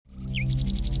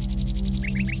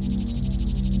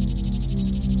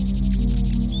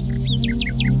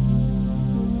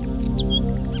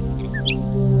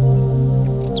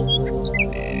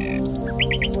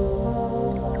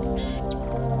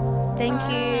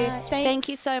Thanks. Thank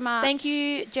you so much. Thank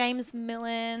you, James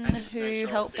Millen, who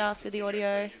helped us with the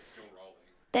audio.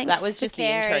 Thanks That was for just the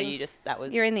intro.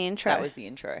 caring. You're in the intro. That was the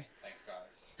intro.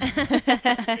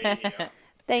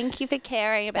 Thank you for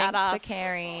caring about us. Thanks for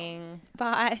caring.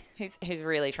 Bye. He's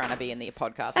really trying to be in the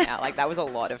podcast now. Like, that was a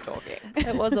lot of talking.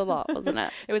 It was a lot, wasn't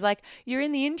it? It was like, you're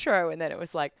in the intro. And then it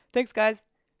was like, thanks, guys.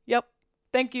 Yep.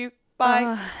 Thank you.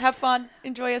 Bye. Have fun.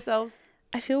 Enjoy yourselves.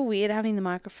 I feel weird having the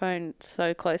microphone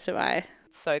so close to my...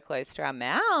 So close to our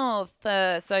mouth.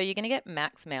 So you're going to get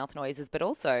Max mouth noises, but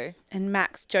also... And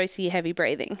Max Josie heavy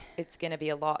breathing. It's going to be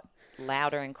a lot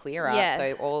louder and clearer. Yeah.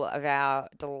 So all of our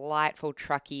delightful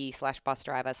truckie / bus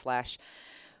driver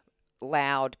 /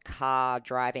 loud car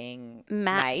driving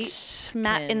mates.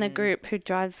 Matt in the group who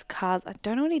drives cars. I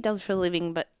don't know what he does for a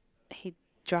living, but he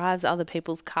drives other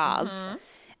people's cars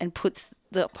and puts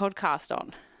the podcast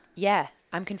on. Yeah,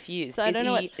 I'm confused. So I don't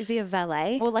know. Is he a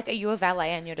valet? Well, like, are you a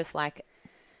valet and you're just like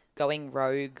going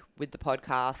rogue with the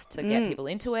podcast to get people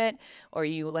into it? Or are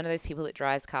you one of those people that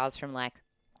drives cars from like,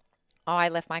 oh, I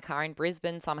left my car in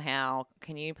Brisbane somehow.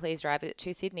 Can you please drive it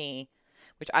to Sydney?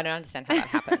 Which I don't understand how that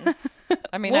happens.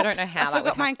 I mean, I don't know how that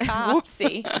would my happen. car.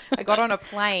 Whoopsie. I got on a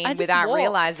plane I just without walked.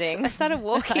 realising. I started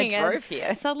walking. I drove and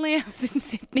here. Suddenly I was in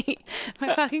Sydney.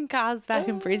 My fucking car's back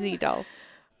in Brizzy, doll.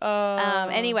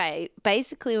 Anyway,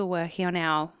 basically we're working on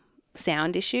our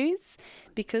sound issues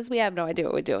because we have no idea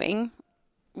what we're doing,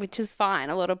 which is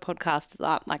fine. A lot of podcasters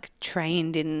aren't like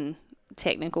trained in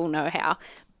technical know-how,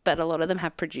 but a lot of them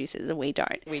have producers and we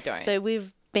don't. We don't. So we're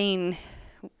in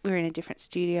a different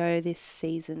studio this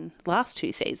season, last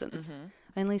 2 seasons.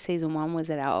 Only season 1 was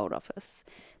at our old office.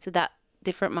 So that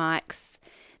different mics,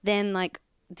 then like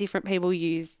different people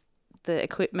use the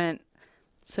equipment.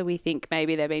 So we think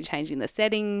maybe they've been changing the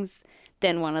settings.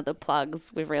 Then one of the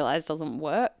plugs we've realised doesn't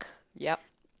work. Yep.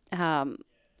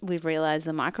 We've realised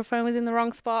the microphone was in the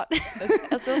wrong spot.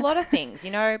 It's a lot of things,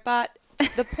 but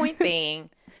the point being,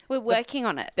 We're working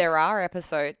on it. there are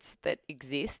episodes that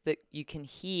exist that you can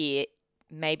hear.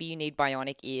 Maybe you need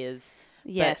bionic ears.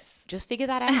 Yes. But just figure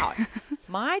that out.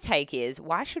 My take is,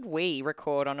 why should we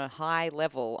record on a high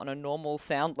level, on a normal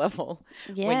sound level,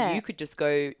 Yeah. when you could just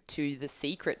go to the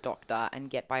secret doctor and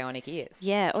get bionic ears?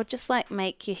 Yeah, or just like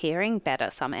make your hearing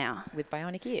better somehow. With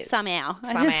bionic ears. Somehow.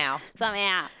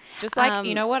 Somehow. Just like,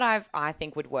 you know what I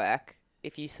think would work?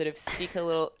 If you sort of stick a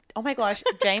little... Oh my gosh,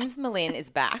 James Millen is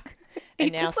back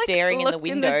and now just, like, staring in the looked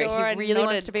in the window. door He and really wants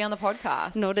nodded. to be on the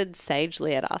podcast. Nodded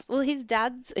sagely at us. Well, his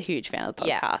dad's a huge fan of the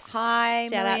Yeah. podcast. Hi,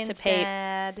 Shout out Millen's to Pete.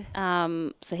 dad.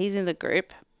 So he's in the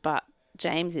group, but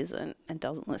James isn't and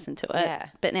doesn't listen to it. Yeah.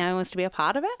 But now he wants to be a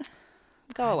part of it.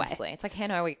 Go away. Honestly, it's like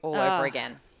Hanno all over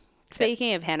again.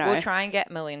 Speaking of Hanno. We'll try and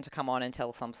get Millen to come on and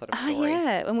tell some sort of story. Oh,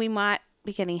 yeah. And we might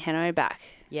be getting Hanno back.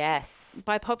 Yes.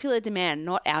 By popular demand,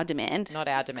 not our demand. Not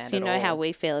our demand So you at know all. how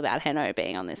we feel about Hanno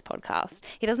being on this podcast.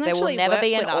 He doesn't There will actually never work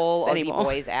be an with us all Aussie anymore.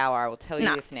 Boys hour. I will tell you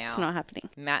No, this now. it's not happening.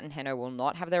 Matt and Hanno will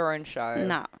not have their own show.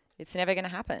 No. It's never going to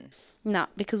happen. No,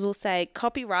 because we'll say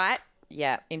copyright.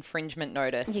 Yeah, infringement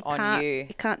notice You on can't, you.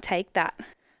 You can't take that.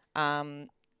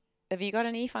 Have you got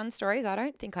any fun stories? I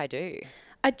don't think I do.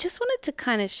 I just wanted to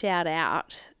kind of shout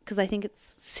out, because I think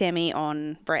it's semi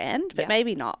on brand, but Yeah.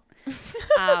 maybe not.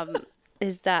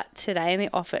 Is that today in the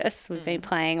office we've been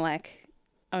playing like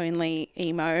only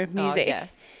emo music. Oh,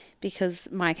 yes. Because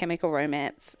My Chemical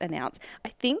Romance announced, I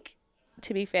think,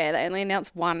 to be fair, they only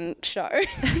announced one show,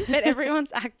 but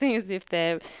everyone's acting as if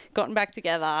they've gotten back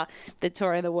together, they're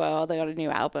touring the world, they got a new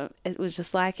album. It was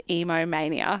just like emo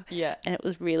mania. Yeah. And it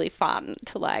was really fun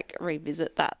to like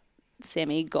revisit that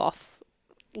semi-goth.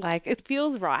 Like, it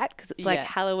feels right because it's like Yeah.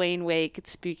 Halloween week,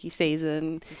 it's spooky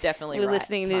season. Definitely We're right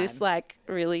listening to this time. like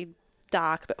really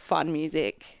dark but fun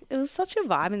music. It was such a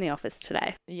vibe in the office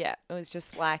today. Yeah, it was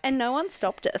just like And no one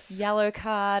stopped us. Yellow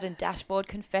Card and Dashboard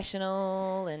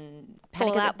Confessional and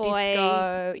Panic Fall at Out the Boy.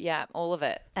 Disco. Yeah, all of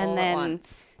it. And all then, at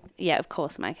once. yeah, of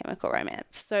course, My Chemical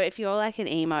Romance. So if you're like an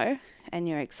emo and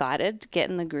you're excited, get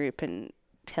in the group and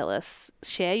tell us,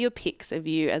 share your pics of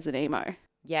you as an emo.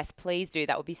 Yes, please do.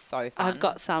 That would be so fun. I've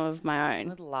got some of my I own.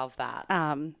 would love that.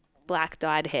 Black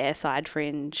dyed hair, side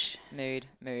fringe, Mood.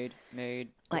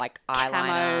 like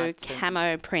eyeliner.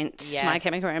 camo print Yes. My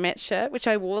Chemical Romance shirt, which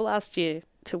I wore last year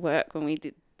to work when we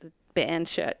did the band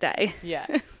shirt day. Yeah.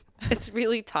 It's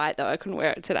really tight though. I couldn't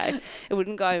wear it today. It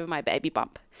wouldn't go over my baby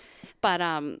bump. But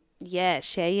yeah,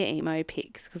 share your emo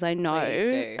pics because I know, Please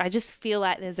do. I just feel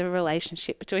like there's a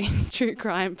relationship between True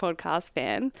Crime podcast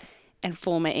fans and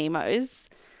former emos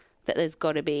that there's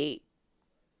got to be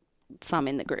some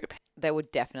in the group. There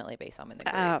would definitely be some in the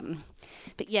group.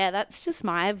 But yeah, that's just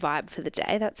my vibe for the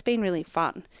day. That's been really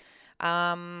fun.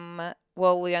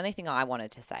 Well, the only thing I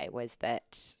wanted to say was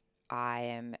that I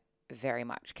am very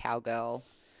much cowgirl.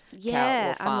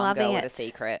 Yeah, Farm I'm loving girl it. with a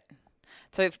secret.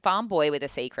 So farm boy with a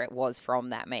secret was from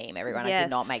that meme. Everyone, I did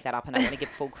not Yes. make that up, and I want to give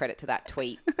full credit to that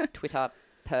Twitter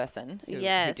person who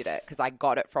Yes. did it, because I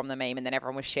got it from the meme, and then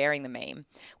everyone was sharing the meme,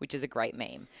 which is a great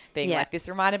meme, being Yeah. like, this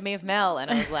reminded me of Mel, and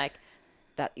I was like,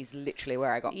 that is literally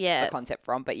where I got Yeah. the concept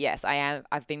from. But yes,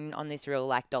 I've been on this real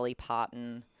like Dolly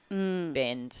Parton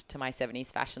bend to my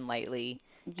 70s fashion lately.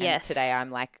 Yes. And today I'm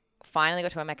like, finally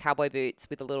got to wear my cowboy boots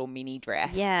with a little mini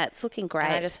dress. Yeah, it's looking great.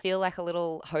 And I just feel like a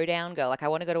little hoedown girl. Like I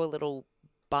want to go to a little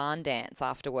barn dance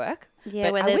after work. yeah,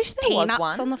 but where I there's wish there was peanuts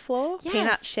one. on the floor, Yes.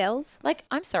 peanut shells. Like,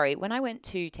 I'm sorry, when I went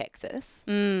to Texas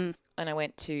Mm. and I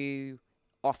went to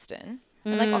Austin,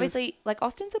 and like obviously, like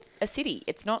Austin's a city.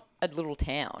 It's not a little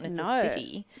town. It's No, a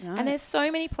city. no. And there's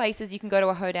so many places you can go to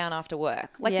a hoedown after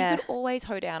work. Like Yeah. you could always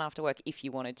hoedown after work if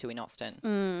you wanted to in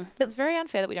Austin. But it's very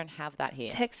unfair that we don't have that here.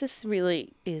 Texas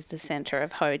really is the center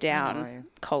of hoedown know.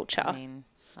 culture. I mean,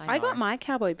 I got know. my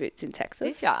cowboy boots in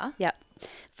Texas. Did ya? Yep.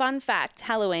 Fun fact,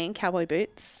 Halloween cowboy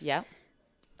boots. Yeah.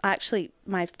 Actually,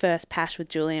 my first pash with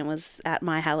Julian was at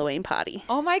my Halloween party.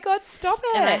 Oh my God, stop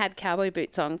it. And I had cowboy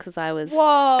boots on because I was...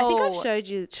 I think I've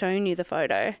Whoa. shown you the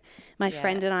photo. My Yeah.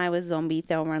 friend and I were zombie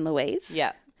Thelma and Louise. Yeah.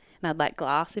 And I had like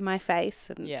glass in my face.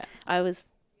 And Yeah. I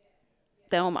was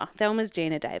Thelma. Thelma's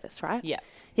Gina Davis, right? Yeah.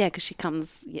 Yeah, because she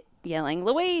comes yelling,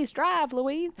 Louise, drive,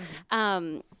 Louise.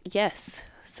 Yes.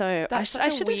 So I That's such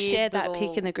a should have weird shared that little-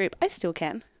 pic in the group. I still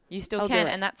can. You still I'll do can.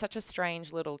 it. And that's such a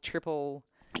strange little triple...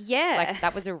 Yeah. Like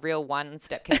that was a real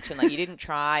one-step connection. Like you didn't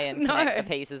try and No. connect the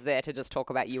pieces there to just talk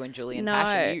about you and Julian No.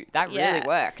 Passion. That Yeah. really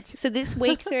worked. So this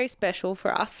week's very special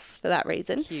for us for that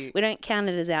reason. Cute. We don't count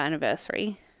it as our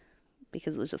anniversary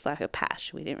because it was just like a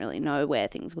pash. We didn't really know where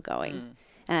things were going.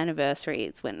 Our anniversary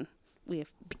is when we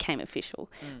became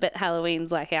official. But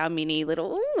Halloween's like our mini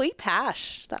little, ooh, we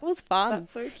pash. That was fun.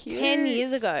 That's so cute. 10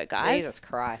 years ago, guys. Jesus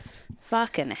Christ.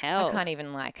 Fucking hell.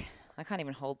 I can't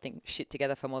even hold shit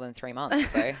together for more than 3 months.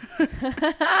 So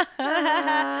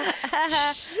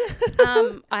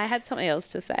I had something else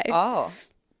to say. oh,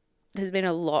 There's been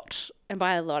a lot, and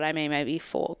by a lot I mean maybe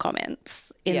 4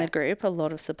 comments in Yeah. the group, a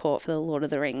lot of support for the Lord of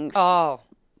the Rings oh,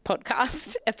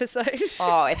 podcast episode.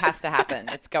 oh! It has to happen.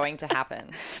 It's going to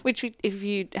happen. Which, if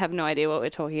you have no idea what we're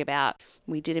talking about,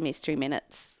 we did a Mystery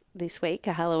Minutes this week,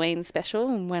 a Halloween special,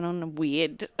 and went on a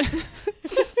weird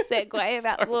segue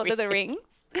about So Lord of the weird.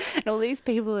 Rings. And all these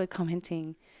people are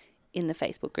commenting in the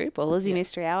Facebook group, or Lizzie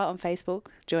Mystery Hour on Facebook.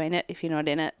 Join it if you're not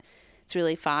in it. It's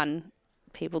really fun.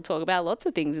 People talk about lots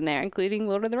of things in there, including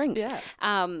Lord of the Rings. Yeah.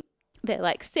 They're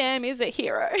like, Sam is a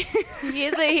hero. He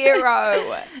is a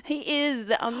hero. He is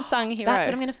the unsung hero. That's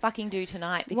what I'm going to fucking do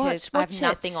tonight because I Watch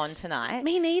have it. nothing on tonight.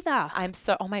 Me neither. I'm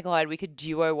so. Oh my God, we could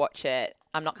duo watch it.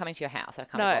 I'm not coming to your house. I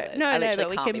can't. No, be bothered. no, I no, literally but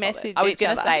we can't can be bothered. message I was each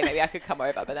gonna other. say maybe I could come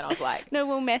over, but then I was like, No,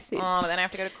 we'll message. oh, then I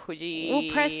have to go to Coogee.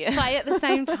 We'll press play at the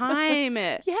same time.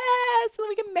 Yes, so then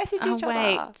we can message Oh, each other.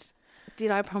 wait. Did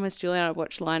I promise Julian I'd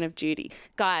watch Line of Duty?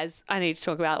 Guys, I need to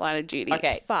talk about Line of Duty.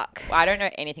 Okay. Fuck. Well, I don't know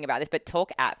anything about this, but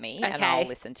talk at me and Okay. I'll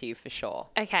listen to you for sure.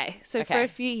 Okay, so for Okay. a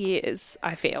few years,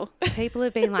 I feel, people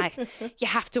have been like, you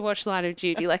have to watch Line of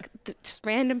Duty. Like, just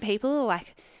random people are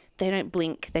like, they don't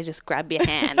blink, they just grab your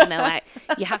hand and they're like,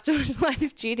 you have to watch Line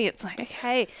of Duty. It's like,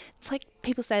 okay. It's like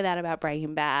people say that about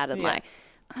Breaking Bad and Yeah. like,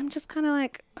 I'm just kind of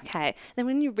like, okay. Then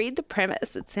when you read the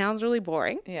premise, it sounds really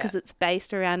boring because Yeah. it's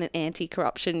based around an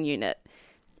anti-corruption unit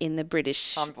in the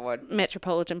British On board.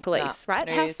 Metropolitan Police, Nah, right?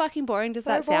 How snooze. fucking boring does So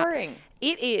that sound? boring.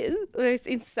 It is the most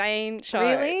insane show.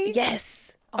 Really?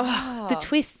 Yes. Oh, the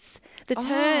twists, the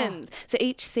turns. So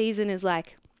each season is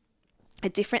like a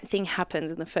different thing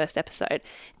happens in the first episode,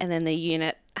 and then the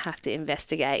unit have to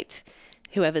investigate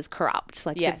whoever's corrupt,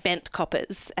 like Yes. the bent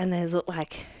coppers. And there's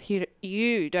like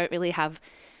you don't really have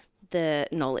the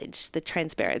knowledge, the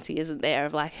transparency isn't there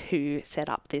of like who set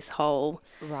up this whole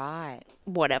Right.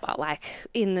 whatever. Like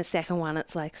in the second one,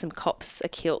 it's like some cops are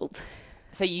killed.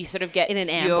 So you sort of get In an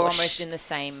you're ambush. almost in the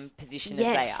same position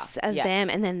Yes, as they are. them,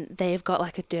 and then they've got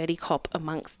like a dirty cop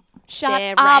amongst Shut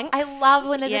their up. ranks. I love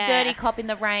when there's Yeah. a dirty cop in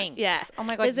the ranks. Yeah. Oh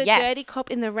my God, There's a yes. dirty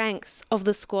cop in the ranks of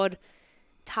the squad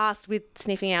tasked with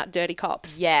sniffing out dirty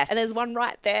cops. Yes. And there's one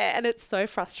right there, and it's so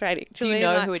frustrating. Do you Julian,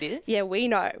 know like- who it is? Yeah, we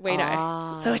know. We know.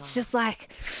 Ah. So it's just like,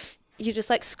 you're just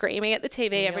like screaming at the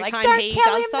TV every like, time "Don't he tell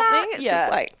does him something. that." It's Yeah.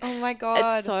 just like, Oh my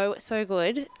God. it's so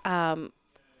good.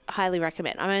 Highly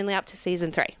recommend. I'm only up to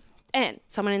season 3. And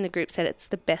someone in the group said it's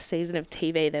the best season of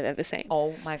TV they've ever seen.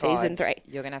 Oh my God. Season 3.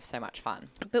 You're going to have so much fun.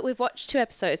 But we've watched 2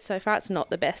 episodes so far. It's not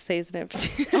the best season of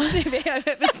TV I've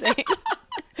ever seen.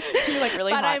 You're like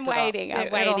really But hyped I'm it up. waiting. I'm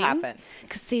It'll waiting. happen.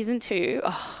 Because season 2,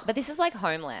 oh, But this is like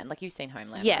Homeland. Like you've seen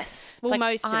Homeland. yes. It's Well, like,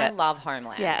 most of I it. love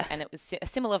Homeland. Yeah. And it was a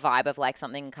similar vibe of like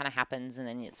something kind of happens and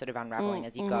then it's sort of unraveling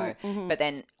as you go. But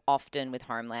then often with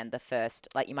Homeland, the first,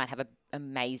 like you might have an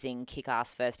amazing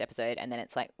kick-ass first episode and then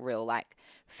it's like real like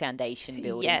foundation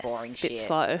building, Yes, boring bit shit.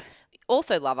 slow.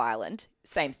 Also Love Island,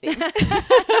 same thing.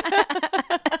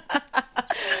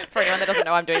 For anyone that doesn't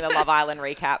know, I'm doing the Love Island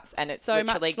recaps and it's So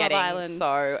literally much Love getting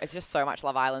Island. it's just so much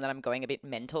Love Island that I'm going a bit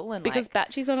mental and Because like,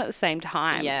 Batchy's on at the same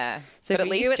time. yeah. So but at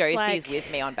for least you, it's Josie's like-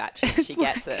 with me on Batch. She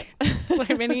gets it. So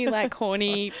many like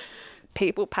horny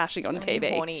people pashing on So many TV.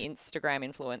 horny Instagram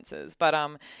influencers. But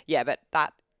yeah, but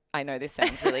that I know this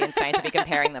sounds really insane to be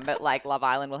comparing them, but like Love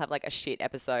Island will have like a shit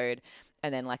episode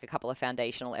and then like a couple of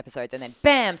foundational episodes and then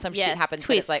bam, some shit Yes, happens.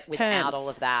 But it's like twists, without turns. all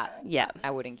of that, Yeah.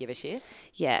 I wouldn't give a shit.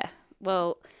 Yeah.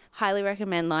 Well, highly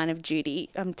recommend Line of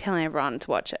Duty. I'm telling everyone to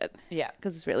watch it. Yeah.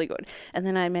 Because it's really good. And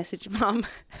then I messaged Mum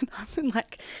and I'm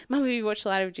like, Mum, have you watched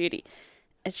Line of Duty?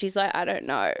 And she's like, I don't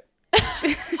know.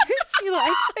 She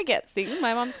like forgets things.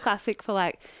 My mum's classic for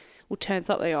like, we'll turn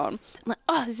something on. I'm like,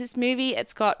 oh, there's this movie.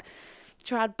 It's got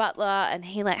Gerard Butler and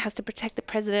he like has to protect the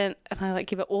president. And I like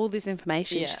give her all this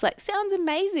information. Yeah. She's like, sounds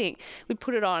amazing. We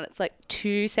put it on. It's like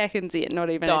 2 seconds in,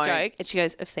 not even Don't. a joke. And she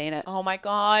goes, I've seen it. Oh my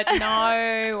God,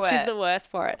 no. She's the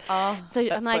worst for it. Oh, So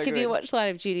that's I'm like, so have you good. watched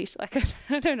Line of Duty? She's like,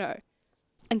 I don't know.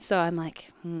 And so I'm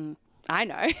like, I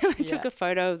know. I took Yeah. a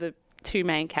photo of the 2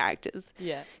 main characters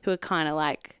Yeah. who are kind of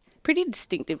like pretty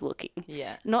distinctive looking.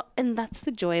 Yeah. And that's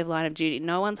the joy of Line of Duty.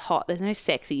 No one's hot. There's no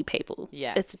sexy people.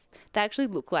 Yes. They actually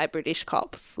look like British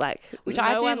cops. Like, Which no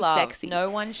I do one's love. Sexy.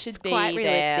 No one should be quite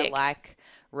there realistic. like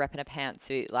repping a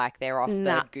pantsuit like they're off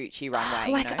Nah. the Gucci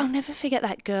runway. Like, you know? I'll never forget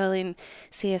that girl in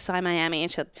CSI Miami, and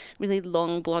she had really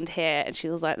long blonde hair, and she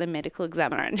was like the medical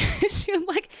examiner, and she would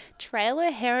like trail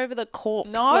her hair over the corpse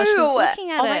No. while she was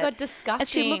looking at Oh it. my God, disgusting. And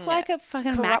she looked like a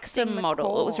fucking Corrupting Maxim the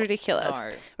model. It was corpse. ridiculous.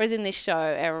 No. Whereas in this show,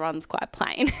 everyone's quite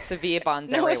plain. Severe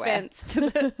buns No everywhere. offense to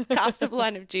the cast of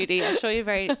Line of Duty. I'm sure you're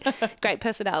very great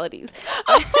personalities.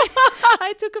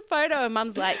 I took a photo and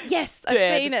Mum's like, yes, I've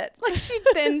Dead. seen it. Like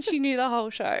she knew the whole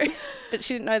show, but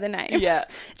she didn't know the name. Yeah.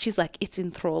 She's like, it's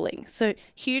enthralling. So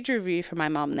huge review for my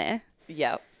mum there.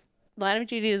 Yep. Line of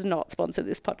Duty does not sponsor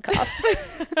this podcast.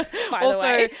 By the Also,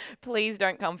 way. please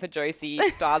don't come for Josie,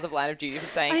 stars of Line of Duty, for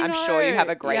saying, I I'm sure you know. have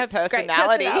a great Great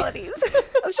personality. personalities.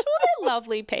 I'm sure they're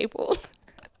lovely people.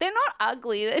 They're not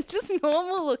ugly. They're just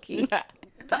normal looking. Now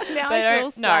I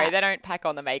feel sad. They don't pack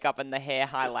on the makeup and the hair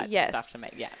highlights and Yes. stuff to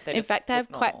make. Yeah. they In just fact, they look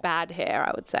have quite normal. bad hair,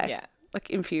 I would say. Yeah. Like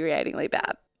infuriatingly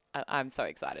bad. I'm so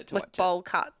excited to Like watch bowl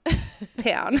cut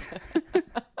town.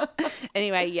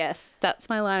 Anyway, yes, that's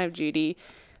my Line of Duty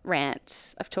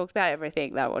rant. I've talked about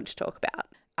everything that I want to talk about.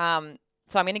 it.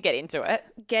 So I'm going to get into it.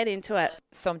 Get into it.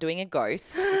 So I'm doing a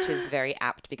ghost, which is very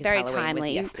apt because Very Halloween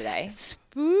timely. was yesterday.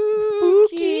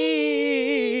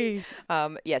 Spooky.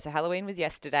 Yeah, so Halloween was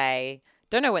yesterday.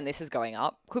 Don't know when this is going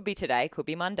up. Could be today, could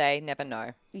be Monday. Never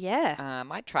know. Yeah.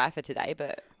 Might try for today,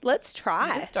 but Let's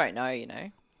try. you just don't know, you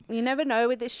know. You never know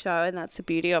with this show, and that's the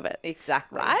beauty of it.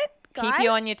 Exactly. Right? Keep Guys? you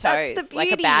on your toes. That's the Like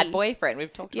a beauty. bad boyfriend.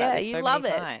 We've talked Yeah, about this you so love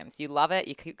many it. times. You love it.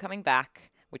 You keep coming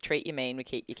back. We treat you mean. We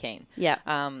keep you keen. Yeah.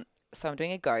 So I'm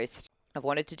doing a ghost. I've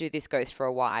wanted to do this ghost for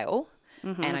a while,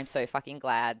 Mm-hmm. and I'm so fucking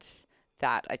glad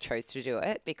that I chose to do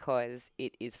it because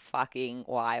it is fucking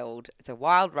wild. It's a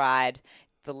wild ride.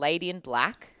 The Lady in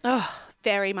Black. Oh,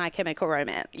 very My Chemical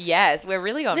Romance. Yes, we're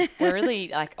really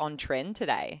like on trend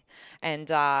today. And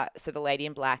so the Lady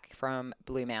in Black from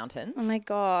Blue Mountains, Oh my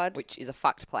God. which is a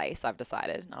fucked place, I've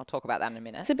decided. I'll talk about that in a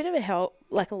minute. It's a bit of a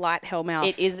like a light Hellmouth.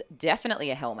 It is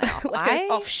definitely a hellmouth. like an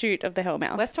offshoot of the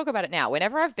Hellmouth. Let's talk about it now.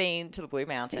 Whenever I've been to the Blue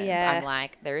Mountains, Yeah. I'm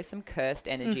like, there is some cursed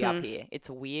energy up here. It's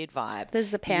a weird vibe.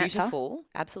 There's the panther. Beautiful.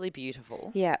 Absolutely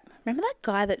beautiful. Yeah. Remember that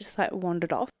guy that just like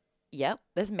wandered off? Yep.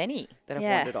 There's many that have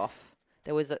Yeah. wandered off.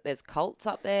 There's cults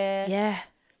up there. Yeah.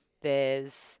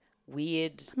 There's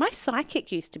weird. My psychic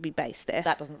used to be based there,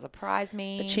 That doesn't surprise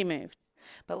me. but she moved.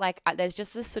 But like, there's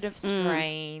just this sort of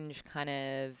strange kind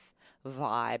of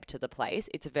vibe to the place.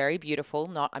 It's very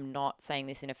beautiful. I'm not saying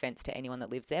this in offense to anyone that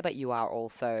lives there, but you are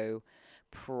also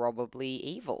probably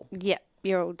evil. Yeah.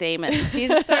 You're all demons. You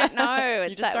just don't know.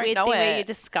 It's just that don't weird know thing where it. you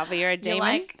discover you're a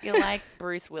demon. You're like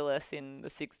Bruce Willis in The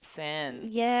Sixth Sense.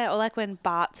 Yeah, or like when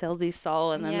Bart sells his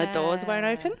soul and then the doors won't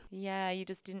open. Yeah, you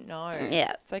just didn't know.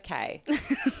 Yeah. It's okay.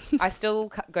 I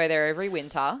still go there every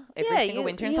winter, every Yeah, single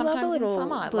winter, and you love a sometimes in little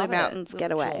summer. I Blue love Mountains it.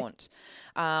 Little getaway. jaunt.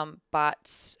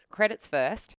 But credits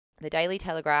first. The Daily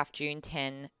Telegraph, June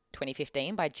 10,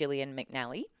 2015, by Gillian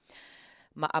McNally.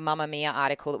 A Mamma Mia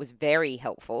article that was very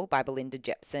helpful by Belinda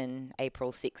Jepson,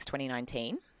 April 6,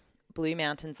 2019. Blue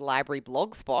Mountains Library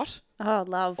blog spot. Oh,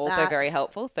 love that. Also very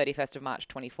helpful. 31st of March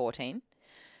 2014.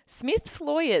 Smith's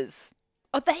Lawyers.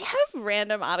 Oh, they have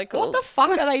random articles. What the fuck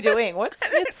are they doing? What's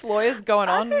Smith's Lawyers going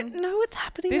on? I don't know what's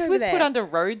happening This over was there. put under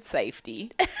road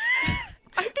safety.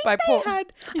 I think by they Paul-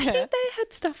 had. I Yeah. think they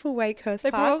had stuff for Wakehurst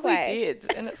They Parkway. probably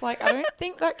did. And it's like, I don't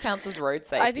think that counts as road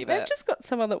safety. I think they've just got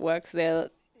someone that works there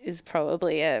that is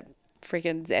probably a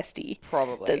freaking zesty.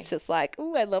 Probably. That's just like,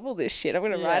 oh, I love all this shit. I'm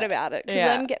going to Yeah. write about it because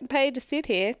Yeah. I'm getting paid to sit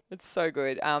here. It's so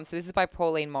good. So this is by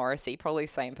Pauline Morrissey, probably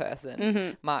the same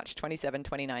person, March 27,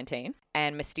 2019.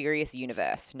 And Mysterious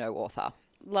Universe, no author.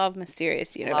 Love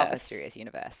Mysterious Universe. Love Mysterious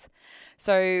Universe.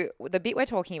 So the bit we're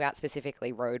talking about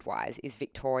specifically road-wise is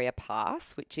Victoria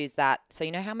Pass, which is that, so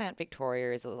you know how Mount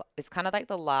Victoria is kind of like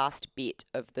the last bit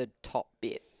of the top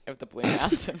bit of the Blue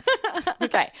Mountains.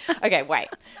 Okay, wait.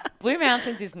 Blue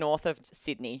Mountains is north of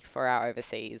Sydney for our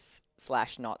overseas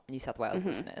 / not New South Wales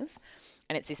listeners.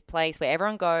 And it's this place where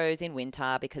everyone goes in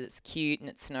winter because it's cute and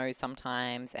it snows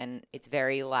sometimes and it's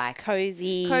very like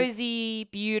cozy,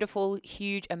 beautiful,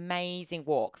 huge, amazing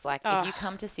walks. Like if you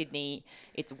come to Sydney,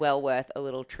 it's well worth a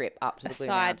little trip up to the Blue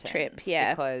side Mountains. trip,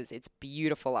 yeah. Because it's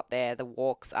beautiful up there. The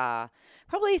walks are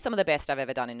probably some of the best I've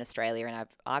ever done in Australia, and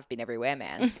I've been everywhere,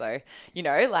 man. So, you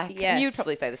know, like Yes. you'd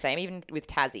probably say the same, even with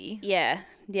Tassie. Yeah.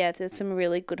 There's some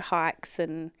really good hikes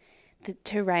and the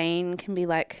terrain can be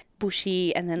like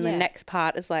bushy and then the Yeah. next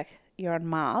part is like you're on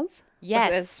Mars. Yes. Like,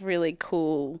 there's really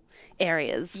cool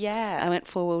areas. Yeah. I went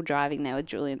 4-wheel driving there with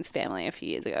Julian's family a few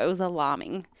years ago. It was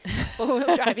alarming.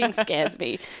 4-wheel driving scares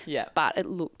me. Yeah. But it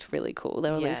looked really cool.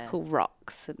 There were these Yeah. cool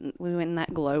rocks and we went in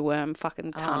that glowworm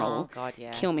fucking tunnel. Oh, God,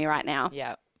 yeah. Kill me right now.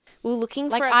 Yeah. We were looking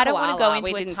Like, for a I don't want to go koala.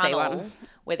 into We a didn't see tunnel one.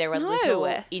 where there are No.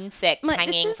 little insects Like,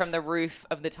 this hanging is- from the roof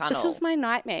of the tunnel. This is my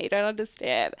nightmare. You don't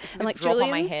understand. And like drop on my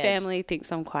Julian's head. family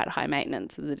thinks I'm quite high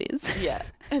maintenance as it is. Yeah.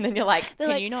 And then you're like, They're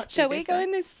can like, you not do shall we this go then?"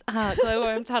 in this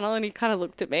glowworm tunnel? And he kind of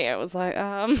looked at me. I was like,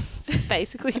 it's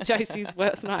basically Josie's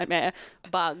worst nightmare.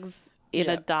 Bugs in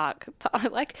Yeah. a dark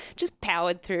tunnel. Like, just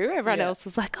powered through. Everyone Yeah. else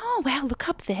was like, oh, wow, look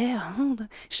up there. Oh,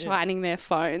 shining their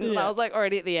phones. And I Yeah. was like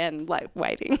already at the end, like,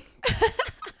 waiting.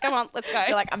 Come on, let's go.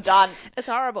 You're like, I'm done. It's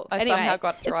horrible. I anyway, somehow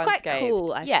got through it's quite unscathed.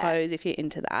 cool, I Yeah. suppose, if you're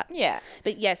into that. Yeah.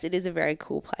 But yes, it is a very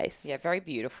cool place. Yeah, very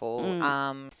beautiful.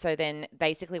 Mm. So then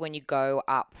basically when you go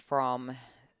up from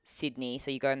Sydney,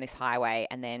 so you go on this highway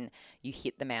and then you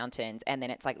hit the mountains and then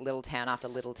it's like little town after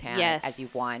little town as you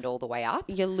Yes. wind all the way up.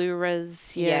 Your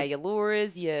Luras, Your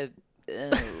Lauras, your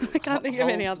I can't think of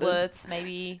any others. Holdsworths,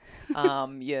 maybe.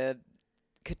 Your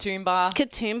Katoomba.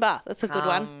 Katoomba. That's a good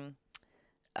one.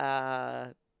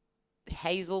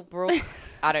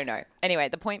 Hazelbrook. I don't know. Anyway,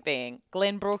 the point being,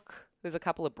 Glenbrook. There's a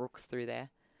couple of brooks through there.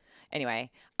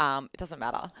 Anyway, it doesn't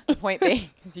matter. The point being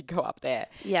is you go up there.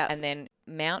 Yeah. And then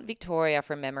Mount Victoria,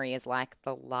 from memory, is like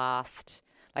the last,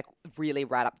 like really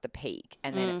right up the peak.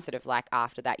 And then it's sort of like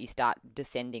after that you start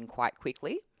descending quite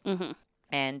quickly. Mm-hmm.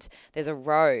 And there's a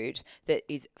road that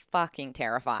is fucking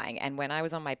terrifying. And when I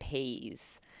was on my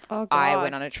P's, Oh, I God.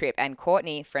 went on a trip, and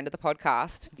Courtney, friend of the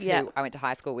podcast, Yeah. who I went to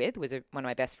high school with, was one of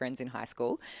my best friends in high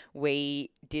school.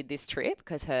 We did this trip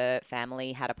because her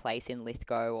family had a place in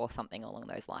Lithgow or something along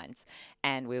those lines,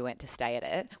 and we went to stay at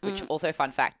it, which also,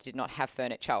 fun fact, did not have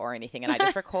furniture or anything. And I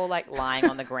just recall like lying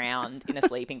on the ground in a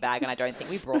sleeping bag, and I don't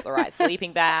think we brought the right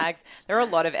sleeping bags. There are a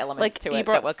lot of elements Like, to you it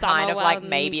brought that were kind summer of like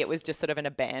maybe ones. it was just sort of an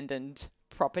abandoned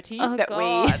property Oh, that God.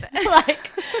 we like.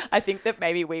 I think that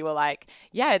maybe we were like,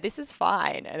 yeah, this is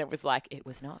fine. And it was like, it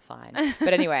was not fine.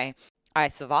 But anyway, I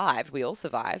survived. We all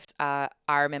survived. I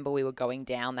remember we were going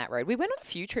down that road. We went on a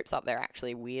few trips up there,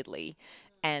 actually, weirdly.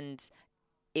 And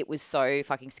it was so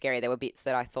fucking scary. There were bits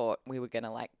that I thought we were going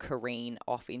to like careen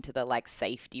off into the like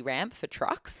safety ramp for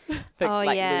trucks that Oh,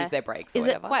 yeah. lose their brakes or Is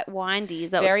it whatever. quite windy?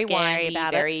 Is that Very what's scary windy,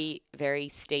 about it? very, very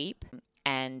steep,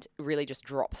 and really just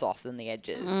drops off on the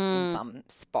edges in some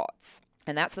spots.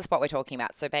 And that's the spot we're talking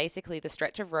about. So basically the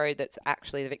stretch of road that's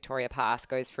actually the Victoria Pass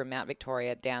goes from Mount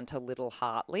Victoria down to Little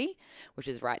Hartley, which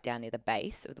is right down near the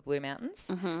base of the Blue Mountains.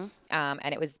 Mm-hmm. And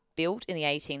it was built in the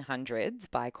 1800s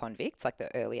by convicts, like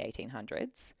the early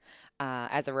 1800s.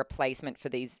 As a replacement for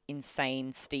these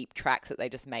insane steep tracks that they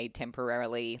just made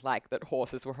temporarily, like that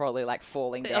horses were probably like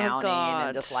falling down in God.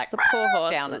 and just like The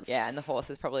poor down. horses. Yeah, and the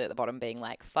horses probably at the bottom being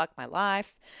like, "Fuck my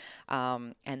life,"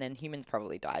 and then humans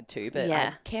probably died too. But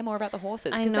Yeah. I care more about the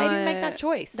horses I because they didn't make know. that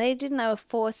choice. They didn't. They were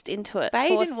forced into it. They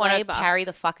Forced didn't want to labour. carry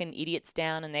the fucking idiots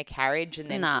down in their carriage and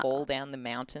then Nah. fall down the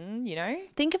mountain. You know.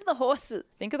 Think of the horses.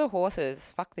 Think of the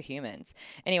horses. Fuck the humans.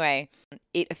 Anyway,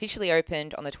 it officially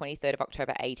opened on the 23rd of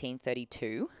October,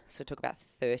 1832. So it took about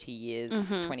 30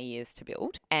 years, 20 years to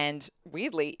build. And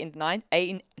weirdly, in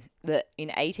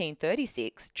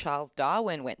 1836, Charles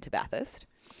Darwin went to Bathurst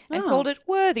and called it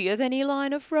worthy of any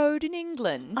line of road in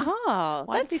England. Oh,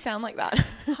 Why does he sound like that?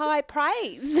 high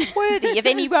praise. Worthy of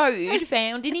any road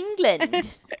found in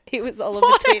England. It was Oliver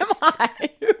Twist.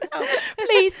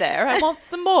 Please, sir, I want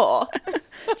some more.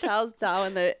 Charles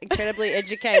Darwin, the incredibly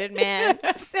educated man,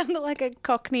 sounded like a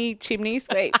Cockney chimney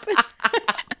sweep.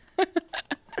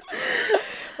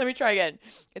 Let me try again.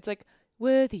 It's like,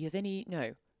 worthy of any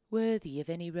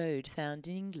road found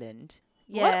in England.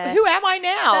 Yeah. What? Who am I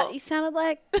now? You sounded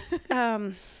like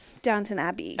Downton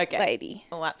Abbey lady.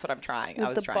 Well, that's what I'm trying. With I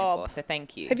was the trying bob. for. So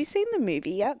thank you. Have you seen the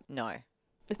movie yet? No.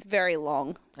 It's very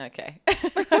long. Okay.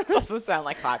 That doesn't sound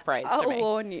like high praise to I'll me.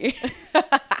 warn you.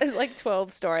 There's like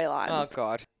 12 storylines. Oh,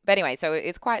 God. But anyway, so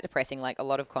it's quite depressing. Like, a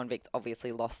lot of convicts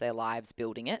obviously lost their lives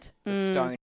building it. It's a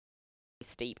stone,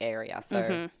 steep area.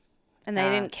 So, And they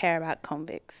didn't care about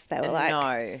convicts. They were like,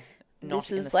 no, not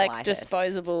this in is the like slightest.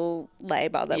 disposable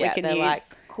labour that we Yeah, can they're use. like,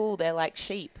 cool, they're like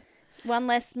sheep. One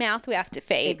less mouth we have to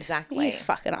feed. Exactly. You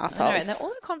fucking I know, assholes. and all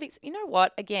the convicts, you know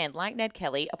what? Again, like Ned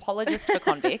Kelly, apologist for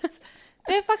convicts.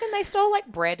 They stole like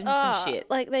bread and some shit.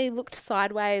 Like they looked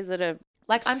sideways at a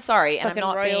Like, I'm sorry, and I'm fucking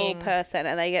not royal being person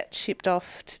and they get shipped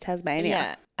off to Tasmania.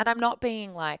 Yeah, and I'm not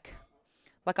being like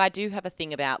I do have a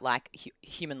thing about like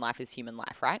human life is human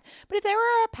life, right? But if there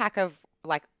were a pack of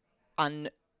like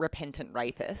unrepentant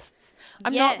rapists,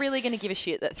 I'm not really going to Yes. give a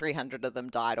shit that 300 of them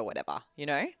died or whatever, you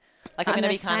know? Like I'm I'm going to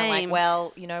the be kind of like, same.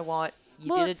 well, you know what?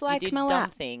 It's like you did Malak. dumb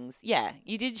things. Yeah,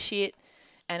 you did shit.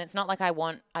 And it's not like I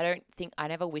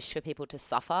never wish for people to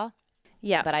suffer,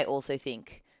 Yeah. but I also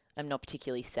think I'm not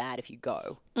particularly sad if you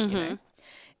go, you know?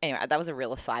 Anyway, that was a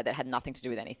real aside that had nothing to do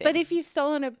with anything. But if you've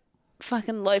stolen a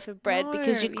fucking loaf of bread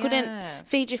because you No, couldn't yeah.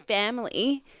 feed your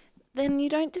family, then you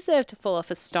don't deserve to fall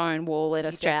off a stone wall in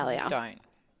Australia. Don't.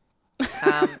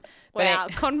 But Wow,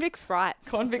 convicts' rights.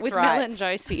 Convicts' with Mel and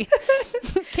rights. Josie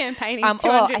campaigning 200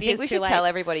 I years think we too should late. tell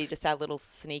everybody just our little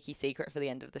sneaky secret for the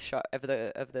end of the show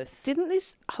of this. Didn't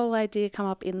this whole idea come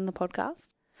up in the podcast?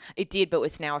 It did, but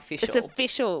it's now official. It's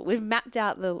official. We've mapped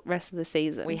out the rest of the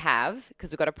season. We have,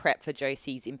 because we've got to prep for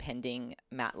Josie's impending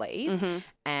mat leave, Mm-hmm.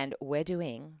 and we're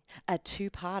doing a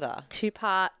two-parter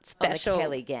two-part on special the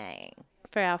Kelly gang.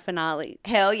 for our finale.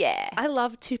 Hell yeah! I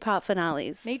love two-part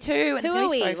finales. Me too. And Who it's are gonna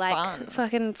we? be so Like fun.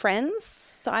 fucking Friends?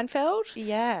 Seinfeld?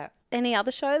 Yeah. Any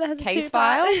other show that has a Case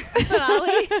two-part File?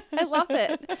 finale? I love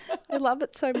it. I love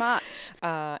it so much.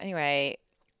 Anyway,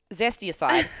 zesty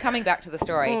aside, coming back to the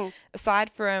story, aside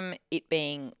from it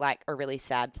being like a really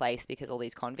sad place because all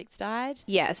these convicts died,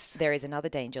 Yes. there is another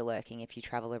danger lurking if you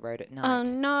travel a road at Oh night.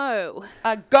 no.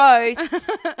 A ghost.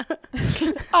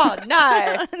 Oh,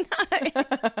 no.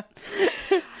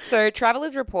 So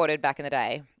travellers reported back in the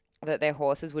day that their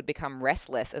horses would become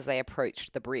restless as they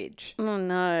approached the bridge. Oh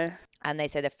no. And they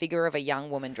said a figure of a young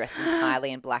woman dressed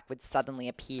entirely in black would suddenly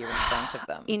appear in front of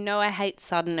them. You know I hate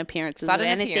sudden appearances Sudden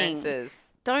of anything. appearances.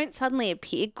 Don't suddenly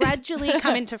appear. Gradually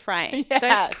come into frame. Yes.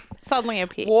 Don't suddenly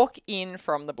appear. Walk in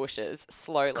from the bushes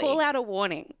slowly. Call out a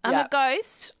warning. I'm Yeah. a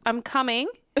ghost. I'm coming.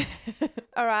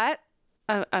 All right.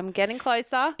 I'm getting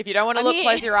closer. If you don't want to I'm look, here.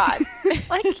 close your eyes.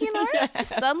 Like, you know, just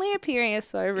suddenly appearing is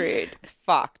so rude. It's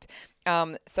fucked.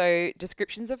 So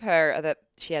descriptions of her are that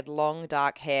she had long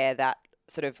dark hair that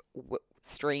sort of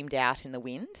streamed out in the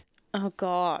wind, Oh,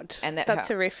 God. and that That's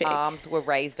her horrific. arms were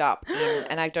raised up in,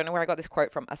 and I don't know where I got this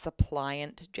quote from, a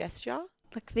suppliant gesture.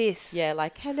 Like this. Yeah,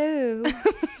 like hello.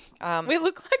 We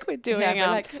look like we're doing Yeah, we're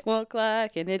like, walk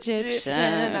like an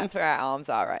Egyptian. That's where our arms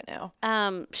are right now.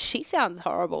 She sounds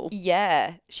horrible.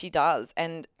 Yeah, she does.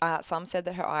 And some said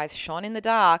that her eyes shone in the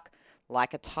dark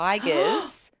like a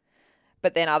tiger's,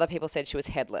 but then other people said she was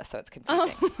headless, so it's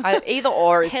confusing. Either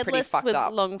or is pretty Headless fucked with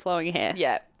up. long flowing hair.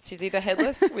 Yeah, she's either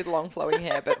headless with long flowing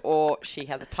hair, or she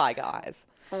has a tiger eyes.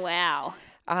 Wow.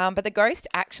 But the ghost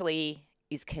actually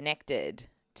is connected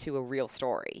to a real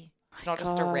story. It's not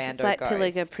just a God, rando it's like ghost.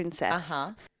 Pilliga Princess.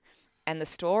 Uh-huh. And the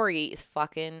story is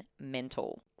fucking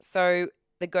mental. So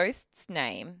the ghost's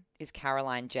name is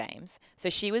Caroline James. So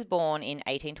she was born in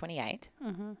 1828.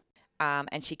 Mm-hmm.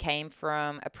 And she came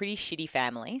from a pretty shitty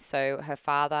family. So her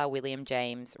father, William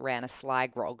James, ran a sly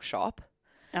grog shop,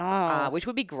 which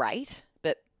would be great,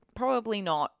 but probably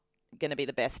not going to be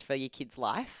the best for your kid's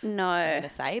life. I'm No. going to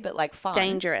say, but like fun.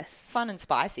 Dangerous. Fun and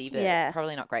spicy, but Yeah.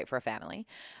 probably not great for a family.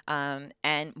 And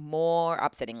more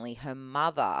upsettingly, her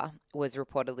mother was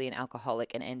reportedly an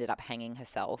alcoholic and ended up hanging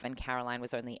herself, and Caroline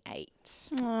was only 8.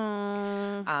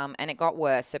 Aww. And it got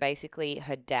worse. So basically,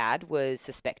 her dad was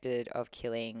suspected of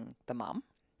killing the mum,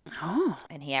 Oh.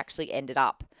 and he actually ended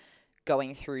up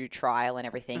going through trial and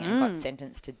everything and got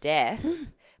sentenced to death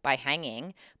by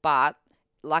hanging. But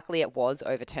luckily it was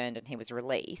overturned and he was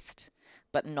released,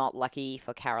 but not lucky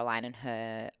for Caroline and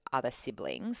her other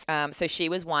siblings. So she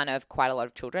was one of quite a lot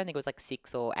of children. I think it was like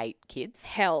 6 or 8 kids.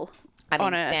 Hell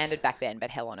on earth. Standard back then, but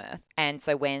hell on earth. And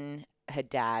so when her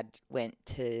dad went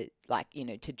to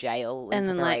to jail in And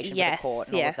then, preparation for the court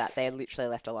and all of yes. that, they're literally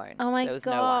left alone. Oh my there was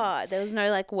God. no one. There was no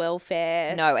like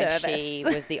welfare No, service. and she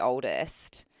was the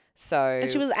oldest. So And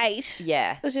she was 8.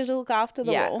 yeah. So she had to look after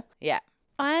them all. Yeah.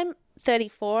 I'm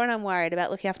 34 and I'm worried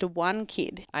about looking after one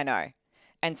kid. I know.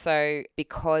 And so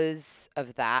because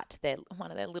of that, one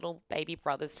of their little baby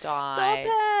brothers died. Stop it.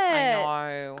 I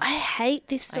know. I hate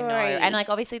this story. I know. And like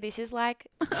obviously this is like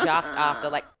just after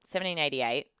like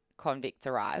 1788 convicts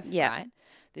arrive, Yeah. right?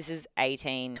 This is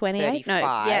 1835 28? No,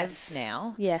 yes.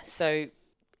 now. Yes. So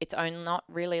it's only not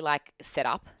really like set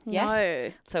up yet.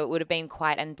 No. So it would have been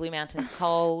quite, and Blue Mountain's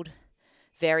cold,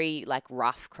 very like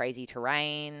rough, crazy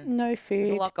terrain. No food. There's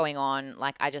a lot going on.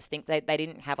 Like I just think they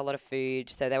didn't have a lot of food,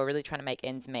 so they were really trying to make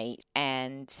ends meet.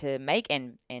 And to make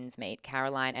ends meet,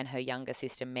 Caroline and her younger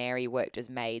sister Mary worked as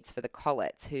maids for the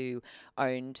Collets, who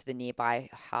owned the nearby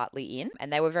Hartley Inn,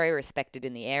 and they were very respected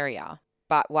in the area.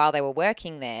 But while they were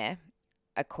working there,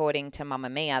 according to Mamma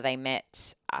Mia, they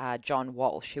met John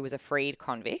Walsh, who was a freed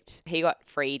convict. He got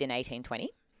freed in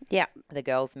 1820. Yeah. The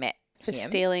girls met For him.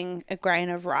 stealing a grain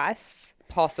of rice.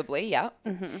 Possibly, yeah.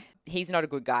 Mm-hmm. He's not a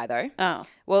good guy, though. Oh.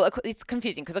 Well, it's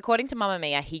confusing because according to Mamma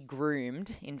Mia, he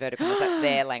groomed, inverted commas, that's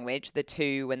their language, the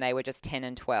two when they were just 10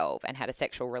 and 12 and had a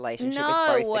sexual relationship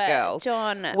with both the girls.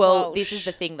 John Well, Walsh. this is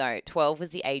the thing, though. 12 was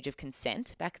the age of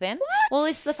consent back then. What? Well,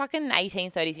 it's the fucking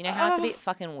 1830s. You know how it's a bit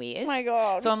fucking weird? Oh my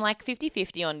God. So I'm like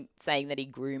 50-50 on saying that he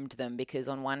groomed them because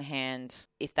on one hand,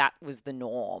 if that was the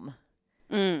norm,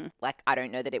 like I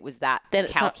don't know that it was that Then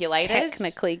it's calculated. not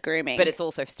technically grooming. But it's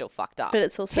also still fucked up. But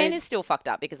it's also- 10 is still fucked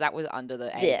up because that was under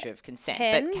the age of consent.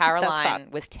 10, But that's Caroline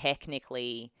fucked. was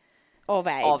technically of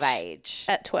age. of age.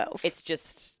 At 12. It's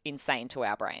just insane to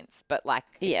our brains. But like,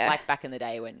 Yeah. it's like back in the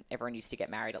day when everyone used to get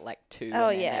married at like 2 Oh,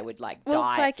 and then yeah. they would like well,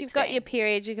 die it's like at you've got 16. your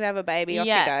period, you can have a baby, off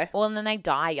you go. Well, and then they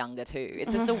die younger too.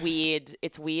 It's just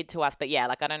it's weird to us. But yeah,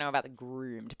 like I don't know about the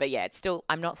groomed. But yeah, it's still,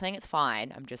 I'm not saying it's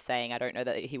fine. I'm just saying I don't know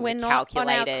that he was We're a not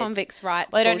calculated. on our convicts'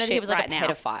 rights. Well, I don't know that he bullshit was like right a now.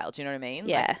 pedophile. Do you know what I mean?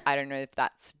 Yeah. Like, I don't know if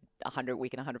that's 100, we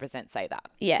can 100% say that.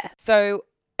 Yeah. So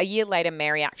a year later,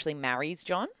 Mary actually marries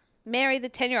John. Mary, the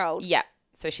 10-year-old. Yeah.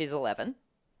 So she's 11.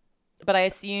 But I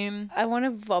assume, I want to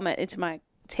vomit into my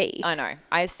tea. I know.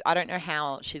 I don't know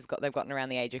how they've gotten around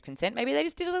the age of consent. Maybe they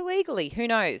just did it illegally. Who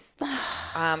knows?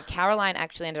 Caroline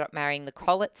actually ended up marrying the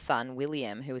Collett's son,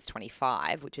 William, who was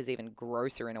 25, which is even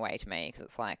grosser in a way to me because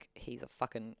it's like he's a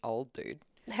fucking old dude.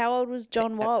 How old was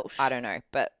John Walsh? I don't know.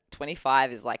 But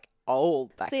 25 is like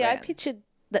old back See, then. I pictured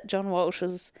that John Walsh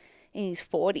was in his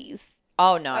 40s.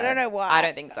 Oh, no. I don't know why. I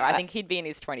don't think so. I think he'd be in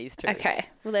his 20s too. Okay.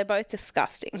 Well, they're both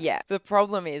disgusting. Yeah. The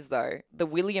problem is, though, the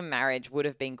William marriage would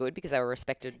have been good because they were a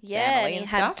respected Yeah, family and he and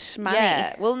had stuff. money.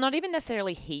 Yeah. Well, not even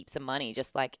necessarily heaps of money,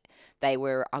 just like they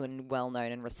were a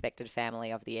well-known and respected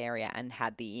family of the area and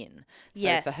had the inn. So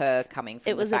Yes. for her coming from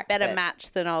It was the a fact better that,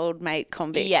 match than old mate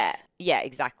convict. Yeah,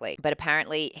 exactly. But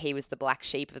apparently he was the black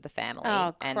sheep of the family.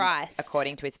 Oh, and Christ.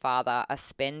 according to his father, a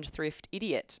spendthrift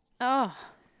idiot. Oh,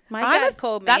 my dad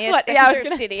called me That's a what, yeah, I was spendthrift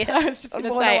gonna, idiot. I was just on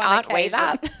going to more say, than one aren't we occasion.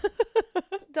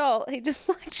 that? Doll, he just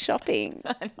likes shopping.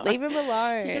 Leave him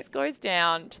alone. He just goes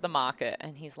down to the market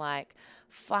and he's like,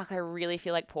 fuck, I really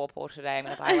feel like poor today. I'm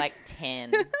going to buy like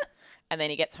 10. And then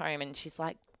he gets home and she's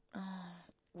like, oh,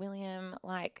 William,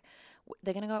 like,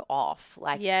 they're going to go off.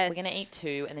 Like, Yes. we're going to eat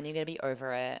 2 and then you're going to be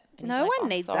over it. And he's No like, one "I'm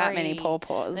needs that many sorry."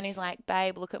 pawpaws. And then he's like,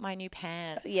 babe, look at my new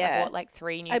pants. Yeah. I bought like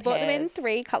 3 new I bought them in pairs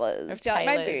 3 colours. of Do you like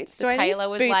my tailored." boots? The Do I need tailor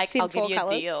was boots like, in I'll give 4 you a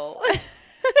colours? deal.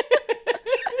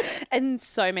 And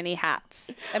so many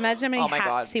hats. Imagine how many Oh my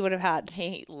hats God. he would have had.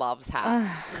 He loves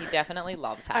hats. He definitely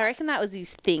loves hats. I reckon that was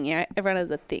his thing. You know, everyone has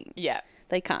a thing. Yeah.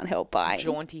 They can't help buying.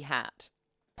 Jaunty hat.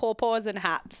 Pawpaws and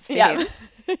hats for Yeah. him.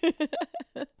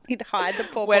 He'd hide the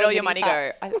pawpaws. Where'd all in your his money go?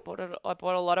 hats. I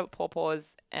bought a lot of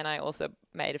pawpaws and I also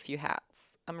made a few hats.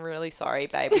 I'm really sorry,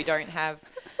 babe. We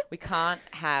can't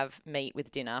have meat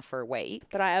with dinner for a week.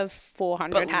 But I have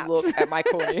 400 But hats. look at my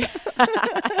cool new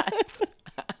hats.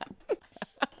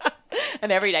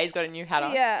 And every day he's got a new hat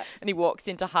on. Yeah. And he walks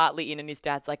into Hartley Inn and his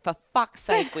dad's like, for fuck's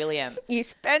sake, William. You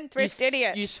spendthrift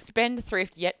idiot. You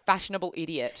spendthrift yet fashionable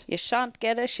idiot. You shan't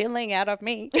get a shilling out of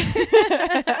me.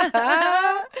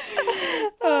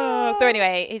 So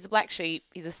anyway, he's a black sheep.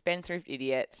 He's a spendthrift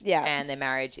idiot. Yeah. And their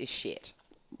marriage is shit.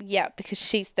 Yeah, because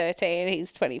she's 13 and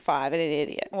he's 25 and an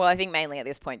idiot. Well, I think mainly at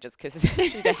this point just because she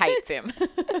hates him.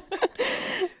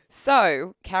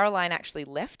 So Caroline actually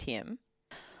left him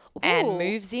and Ooh.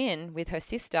 moves in with her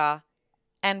sister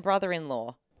and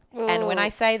brother-in-law. And when I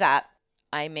say that,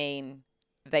 I mean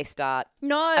they start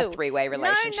a three-way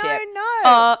relationship.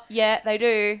 No. Yeah, they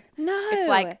do. No. It's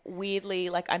like weirdly,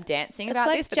 like I'm dancing It's about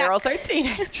like this, but they're also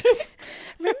teenagers.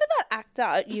 Remember that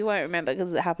actor? You won't remember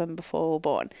because it happened before we were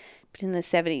born. But in the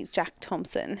 70s, Jack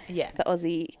Thompson, Yeah. the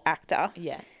Aussie actor,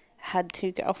 Yeah. had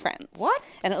 2 girlfriends. What?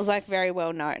 And it was like very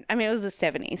well known. I mean, it was the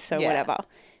 70s, so Yeah. whatever.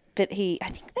 But I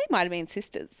think they might have been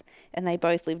sisters. And they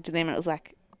both lived with them. And it was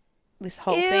like this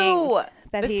whole thing.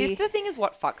 That The sister thing is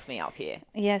what fucks me up here.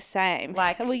 Yeah, same.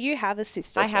 Like- well, you have a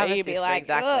sister. I have so a you'd sister, be like,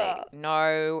 exactly. "Ugh."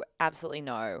 No, absolutely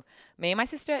no. Me and my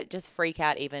sister just freak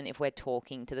out even if we're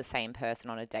talking to the same person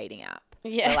on a dating app.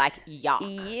 Yeah. We're like, yuck.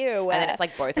 Ew. And then it's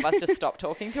like both of us just stop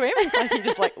talking to him. It's like he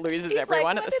just like loses He's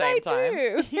everyone like, at the "What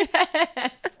same did time. I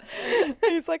Yes.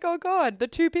 He's like, oh God, the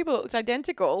 2 people that looked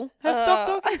identical have stopped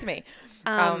talking to me.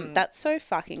 That's so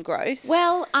fucking gross.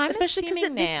 Well, I'm especially because at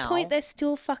assuming this now- point they're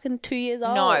still fucking 2 years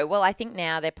old. No, well, I think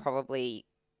now they're probably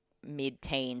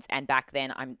mid-teens, and back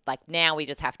then I'm like, now we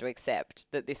just have to accept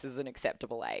that this is an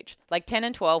acceptable age. Like 10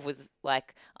 and 12 was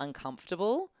like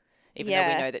uncomfortable, even though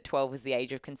Yeah. we know that 12 was the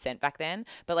age of consent back then.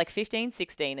 But like 15,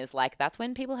 16 is like, that's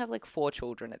when people have like 4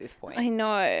 children at this point. I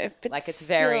know, but Like it's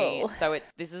still. very, so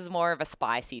this is more of a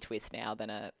spicy twist now than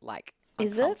a like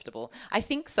Is it? uncomfortable. I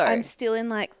think so. I'm still in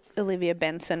like Olivia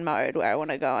Benson mode where I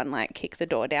want to go and like kick the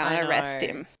door down I and arrest know.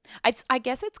 him. I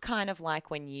guess it's kind of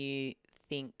like when you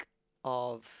think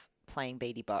of playing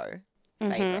Beatty Bow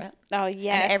favorite. Oh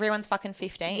yeah, And everyone's fucking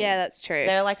 15. Yeah, that's true.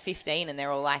 They're like 15 and they're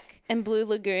all like And Blue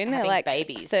Lagoon, they're having like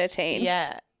babies. 13.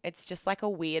 Yeah. It's just like a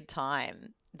weird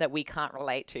time that we can't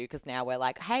relate to because now we're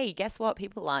like, hey, guess what?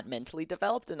 People aren't mentally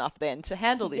developed enough then to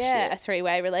handle this Yeah, a shit.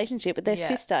 3-way relationship with their Yeah.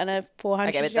 sister and a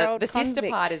 400-year-old Okay, but the sister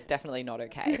convict. part is definitely not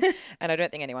okay. And I don't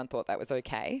think anyone thought that was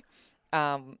okay.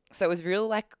 So it was real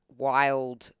like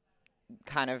wild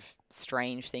kind of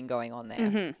strange thing going on there.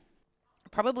 Mm-hmm.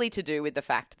 Probably to do with the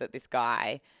fact that this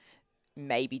guy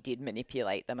maybe did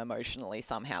manipulate them emotionally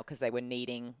somehow because they were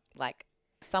needing like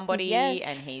somebody Yes.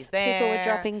 and he's there. People were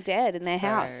dropping dead in their So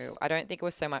house. I don't think it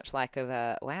was so much like of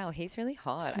a, wow, he's really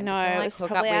hot. I'm No, just it gonna was like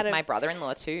hook up probably out with of my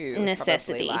brother-in-law too. It was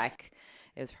necessity.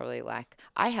 It was probably like,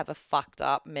 I have a fucked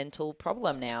up mental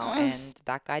problem now and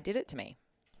that guy did it to me.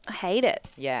 I hate it.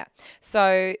 Yeah.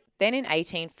 So then in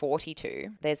 1842,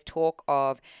 there's talk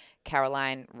of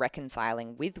Caroline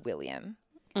reconciling with William,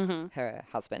 her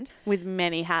husband, With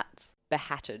many hats. the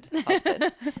hatted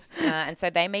husband. And so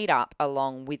they meet up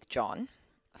along with John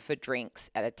for drinks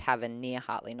at a tavern near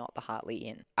Hartley, not the Hartley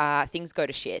Inn. Things go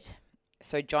to shit.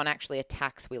 So John actually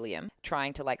attacks William,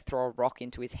 trying to like throw a rock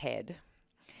into his head.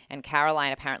 And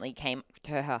Caroline apparently came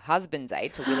to her husband's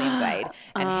aid, to William's aid,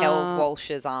 and held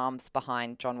Walsh's arms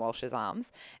behind John Walsh's arms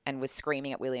and was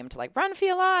screaming at William to like, run for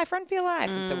your life, run for your life.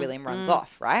 And so William runs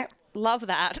off, right? Love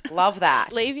that. Love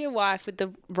that. Leave your wife with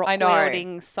the I know.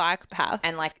 rock-wielding psychopath.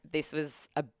 And like this was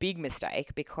a big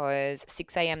mistake because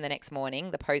 6 a.m. the next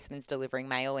morning, the postman's delivering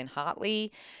mail in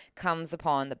Hartley comes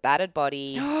upon the battered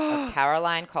body of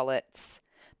Caroline Collitz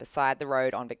beside the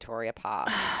road on Victoria Park,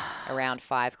 around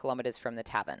 5 kilometres from the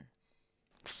tavern.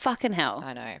 Fucking hell.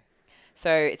 I know.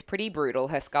 So it's pretty brutal.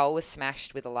 Her skull was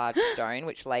smashed with a large stone,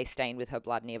 which lay stained with her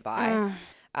blood nearby.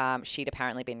 She'd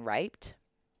apparently been raped.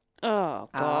 Oh,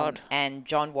 God. And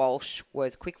John Walsh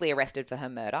was quickly arrested for her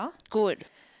murder. Good.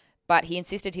 But he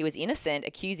insisted he was innocent,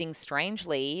 accusing,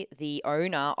 strangely, the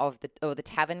owner of the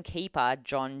tavern keeper,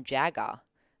 John Jagger,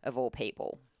 of all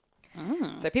people.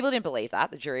 So people didn't believe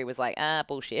that. The jury was like,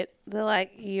 bullshit. They're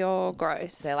like, you're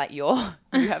gross. They're like, you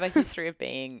have a history of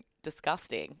being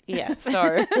disgusting. Yeah.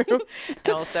 So, and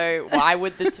also, why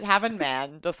would the tavern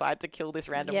man decide to kill this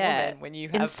random woman when you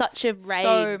have in such a rage.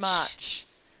 so much,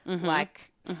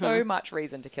 so much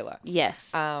reason to kill her?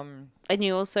 Yes. Um, And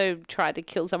you also tried to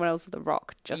kill someone else with a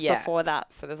rock just Yeah. before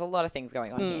that. So there's a lot of things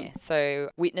going on here. So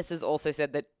witnesses also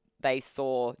said that they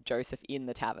saw Joseph in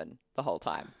the tavern the whole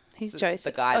time. Who's So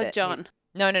Joseph? The guy Oh, that John. he's-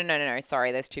 No.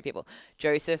 Sorry, there's 2 people.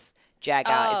 Joseph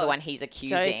Jagger is the one he's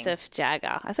accusing. Joseph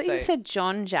Jagger. I thought you So- said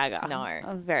John Jagger. No.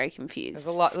 I'm very confused. There's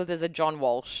a lot. There's a John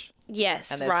Walsh.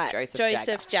 Yes, and there's right.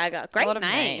 Joseph Jagger. A Great lot of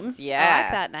name. names. Yeah. I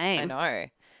like that name. I know.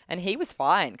 And he was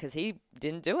fine because he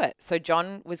didn't do it. So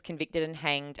John was convicted and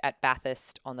hanged at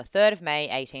Bathurst on the 3rd of May,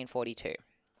 1842.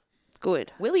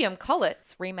 Good. William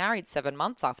Collitz remarried 7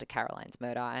 months after Caroline's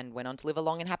murder and went on to live a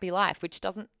long and happy life, which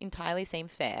doesn't entirely seem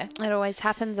fair. It always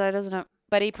happens though, doesn't it?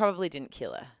 But he probably didn't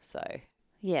kill her, so...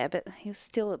 Yeah, but he was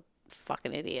still a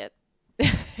fucking idiot.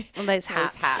 And those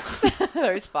hats.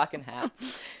 Those fucking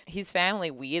hats. His family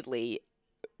weirdly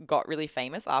got really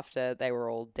famous after they were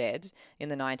all dead in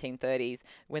the 1930s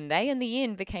when they and the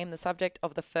Inn became the subject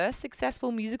of the first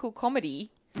successful musical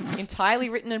comedy entirely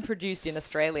written and produced in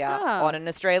Australia on an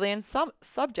Australian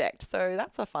subject. So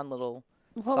that's a fun little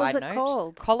What side was it note.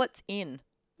 called? Collett's Inn.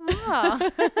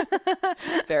 Oh.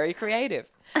 Very creative.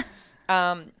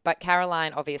 But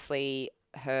Caroline, obviously,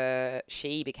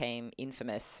 she became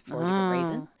infamous for a different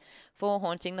reason. For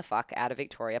haunting the fuck out of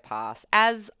Victoria Pass,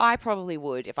 as I probably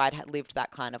would if I'd lived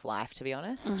that kind of life, to be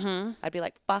honest. I'd be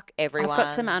like, fuck everyone. I've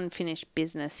got some unfinished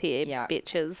business here, Yeah.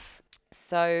 bitches.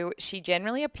 So she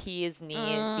generally appears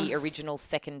near the original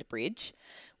second bridge,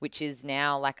 which is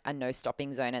now like a no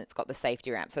stopping zone, and it's got the safety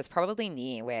ramp. So it's probably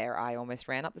near where I almost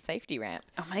ran up the safety ramp.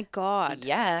 Oh my God.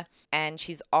 Yeah. And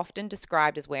she's often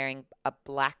described as wearing a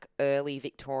black early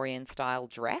Victorian style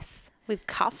dress. With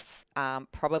cuffs.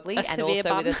 Probably, A and severe also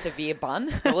bun. with a severe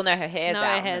bun. Well, no, her hair's No,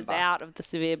 out. her hair's remember. out of the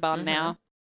severe bun now.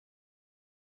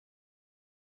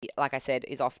 Like I said,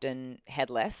 is often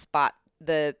headless. But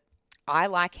I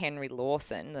like Henry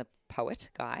Lawson, the poet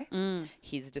guy,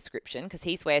 his description, because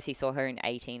he swears he saw her in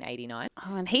 1889.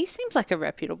 Oh, and he seems like a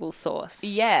reputable source.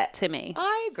 Yeah. To me.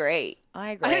 I agree.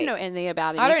 I don't know anything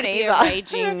about him. I He don't could either. Be a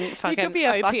raging He fucking could be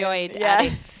a opioid fucking-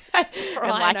 addict. and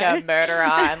like a murderer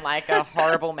and like a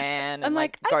horrible man and I'm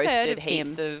like like, I've heard ghosted of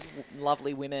heaps him. of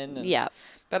lovely women. And, Yeah.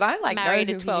 But I like Married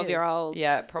know a who he is. 12-year-old.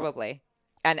 Yeah, probably.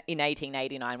 And in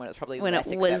 1889 when it was probably When less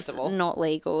it was acceptable. not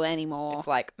legal anymore. It's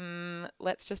like,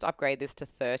 let's just upgrade this to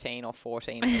 13 or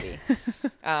 14 maybe.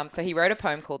 So he wrote a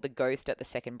poem called The Ghost at the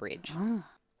Second Bridge.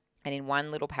 And in one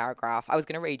little paragraph, I was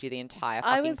going to read you the entire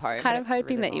fucking I was poem. kind but of it's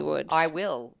hoping really that you long. would. I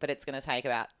will, but it's going to take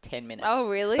about 10 minutes. Oh,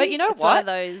 really? But you know It's what? one of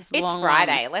those It's long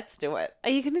Friday. ones. Let's do it.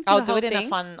 Are you going to do I'll the do whole it in a thing?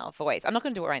 fun voice. I'm not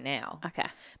going to do it right now. Okay.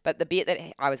 But the bit that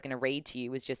I was going to read to you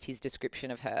was just his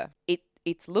description of her.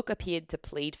 Its look appeared to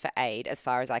plead for aid as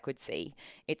far as I could see.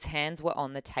 Its hands were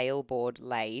on the tailboard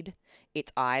laid.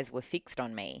 Its eyes were fixed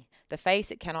on me. The face,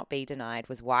 it cannot be denied,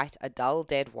 was white, a dull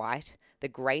dead white. The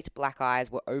great black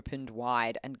eyes were opened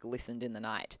wide and glistened in the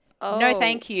night. No, Oh,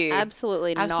 thank you.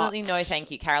 Absolutely not. Absolutely no, thank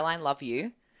you. Caroline, love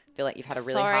you. Feel like you've had a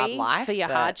really Sorry hard life. for your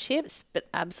but hardships, but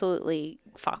absolutely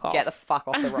fuck off. Get the fuck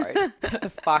off the road. Get the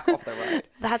fuck off the road.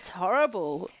 That's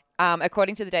horrible.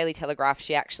 According to the Daily Telegraph,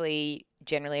 she actually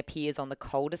generally appears on the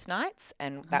coldest nights,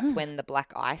 and that's when the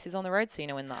black ice is on the road. So, you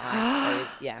know, when the ice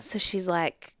goes, yeah. So she's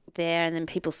like there, and then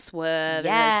people swerve, and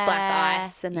there's black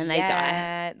ice, and then they die.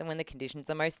 Yeah, then when the conditions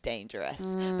are most dangerous.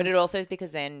 But it also is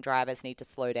because then drivers need to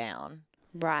slow down,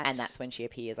 Right. and that's when she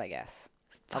appears, I guess.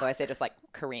 Otherwise, they're just like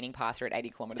careening past her at 80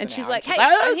 kilometers and an she's hour. like, hey,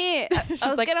 "Ah!" I'm here. I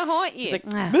was like- going to haunt you. like,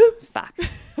 Ah, fuck.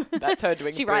 That's her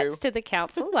doing She boo. writes to the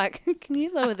council, like, can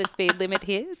you lower the speed limit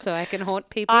here so I can haunt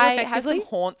people I have effectively? some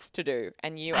haunts to do,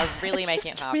 and you are really It's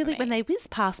making just it hard really for me. when they whiz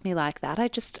past me like that, I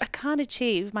can't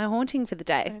achieve my haunting for the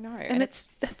day. I know, and and it's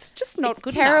just not it's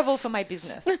good terrible enough. for my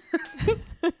business.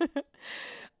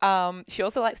 She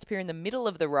also likes to appear in the middle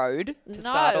of the road to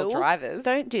startle No, drivers.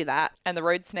 Don't do that. And the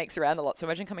road snakes around a lot. So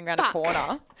imagine coming around a Fuck.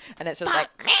 corner and it's just like,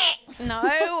 No.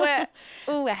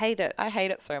 Oh, I hate it. I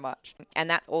hate it so much. And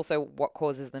that's also what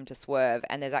causes them to swerve.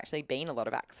 And there's actually been a lot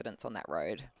of accidents on that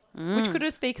road. Which could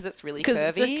just be because it's really 'Cause curvy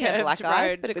it's a and curved black ice,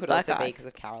 road but it with could black also be ice. because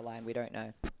of Caroline. We don't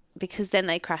know. Because then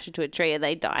they crash into a tree and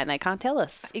they die and they can't tell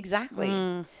us. Exactly.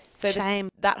 So shame.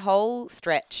 that whole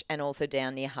stretch and also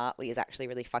down near Hartley is actually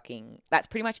really that's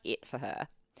pretty much it for her.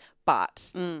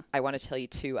 But I want to tell you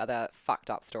two other fucked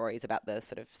up stories about the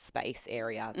sort of space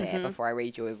area there before I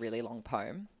read you a really long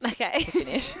poem Okay. to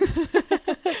finish,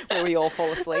 where we all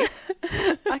fall asleep.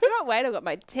 I can't wait. I've got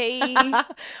my tea.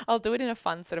 I'll do it in a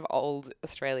fun sort of old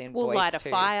Australian We'll voice light a too.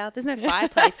 fire. There's no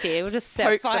fireplace here. We'll just set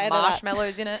Poke fire some to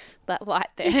marshmallows in it. that light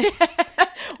there.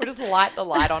 We'll just light the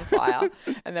light on fire,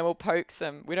 and then we'll poke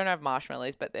some. We don't have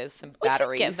marshmallows, but there's some We could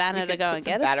batteries. get Vanna to could go put and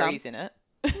some get us some. batteries in it.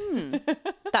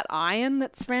 That iron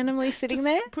that's randomly sitting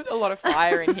there. Put a lot of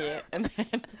fire in here, and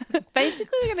then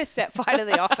Basically, we're going to set fire to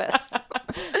the office.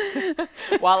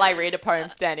 while I read a poem,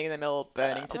 standing in the middle,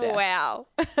 burning to death. Wow.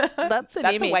 That's an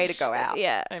That's image. a way to go out.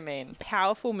 Yeah. I mean,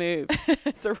 Powerful move.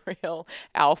 it's a real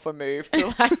alpha move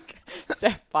to like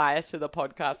set fire to the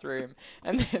podcast room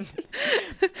and then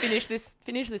finish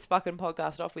this fucking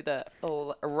podcast off with a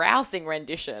rousing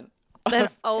rendition An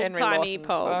of Henry old-timey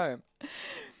Lawson's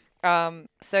poem.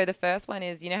 So the first one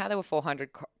is, you know how there were 400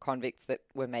 convicts that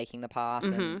were making the pass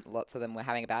and lots of them were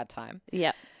having a bad time?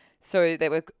 Yep. So there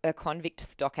was a convict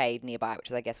stockade nearby, which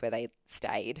is, I guess, where they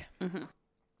stayed.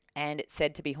 And it's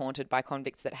said to be haunted by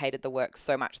convicts that hated the work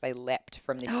so much they leapt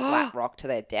from this flat rock to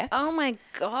their deaths. Oh my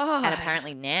God. And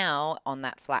apparently now on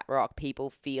that flat rock, people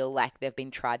feel like they've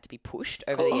been tried to be pushed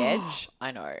over the edge.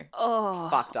 I know. Oh,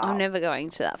 It's fucked up. I'm never going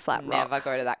to that flat rock. Never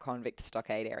go to that convict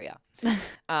stockade area.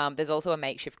 There's also a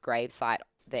makeshift grave site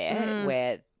there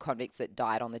where convicts that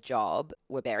died on the job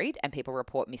were buried, and people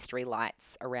report mystery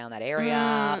lights around that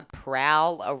area.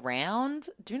 Prowl around.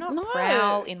 Do not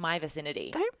prowl in my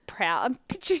vicinity. Don't prowl. I'm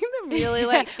picturing them really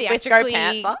like With Go theatrically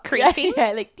Panther. creepy.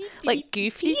 Yeah, Like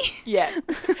goofy. Yeah.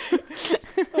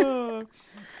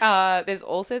 There's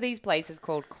also these places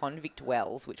called convict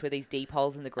wells, which were these deep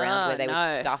holes in the ground where they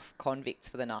would stuff convicts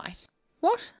for the night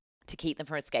What? to keep them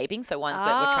from escaping. So ones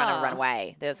that were trying to run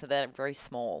away. They're very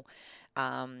small.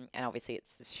 And obviously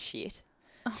it's this shit.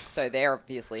 So they're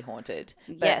obviously haunted.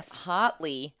 But Yes.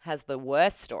 Hartley has the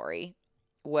worst story,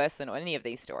 worse than any of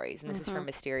these stories. And this is from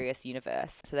Mysterious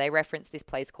Universe. So they reference this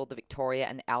place called the Victoria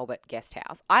and Albert Guest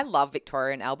House. I love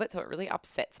Victoria and Albert, so it really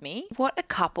upsets me. What a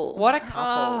couple. What a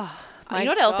couple. You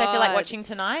know what else I feel like God. watching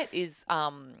tonight is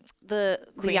The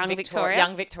Queen young Victoria.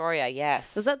 Young Victoria,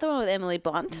 yes. Was that the one with Emily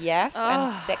Blunt? Yes,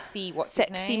 and sexy, what's his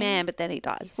Sexy name? man, but then he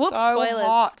dies. So Whoops, spoilers.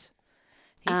 hot.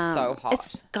 He's so hot.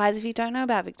 It's guys, if you don't know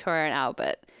about Victoria and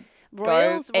Albert,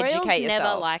 royals educate never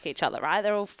yourself. like each other, right?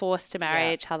 They're all forced to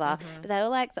marry each other. But they were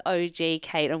like the OG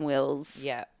Kate and Will's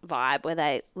Yeah. vibe where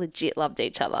they legit loved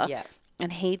each other. Yeah.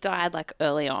 And he died like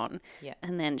early on. Yeah.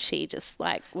 And then she just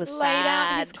like was Laid out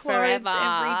sad his clothes forever.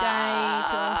 every day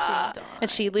till she died. And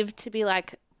she lived to be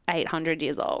like 800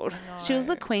 years old. She was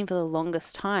the queen for the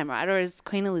longest time, right? Or is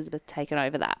Queen Elizabeth taken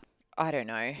over that? I don't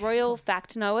know. Royal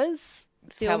fact knowers,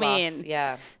 fill Tell me us. in.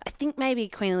 Yeah. I think maybe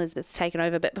Queen Elizabeth's taken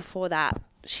over, but before that,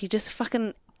 she just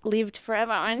fucking lived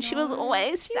forever, and she was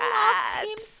always sad.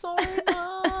 Loved him so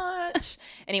much.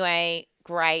 Anyway,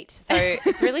 great. So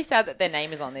it's really sad that their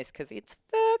name is on this because it's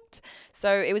fucked.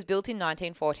 So it was built in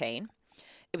 1914.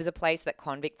 It was a place that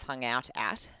convicts hung out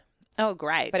at. Oh,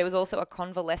 great! But it was also a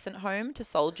convalescent home to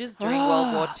soldiers during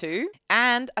World War II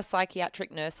and a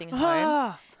psychiatric nursing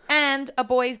home and a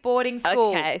boys' boarding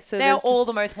school. Okay, so they're there's all just-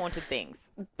 the most haunted things.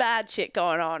 bad shit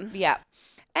going on. Yeah.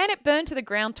 And it burned to the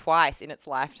ground twice in its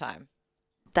lifetime.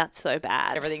 That's so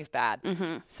bad. Everything's bad.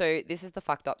 Mm-hmm. So this is the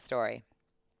fucked up story.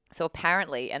 So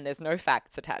apparently, and there's no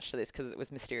facts attached to this because it was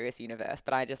Mysterious Universe,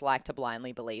 but I just like to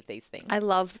blindly believe these things. I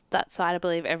love that side. I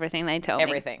believe everything they tell me.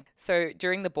 Everything. So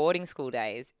during the boarding school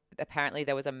days, apparently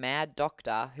there was a mad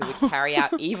doctor who would carry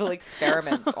out evil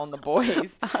experiments on the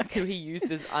boys who he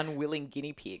used as unwilling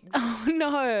guinea pigs. Oh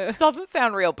no! This doesn't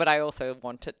sound real, but I also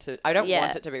want it to. I don't Yeah.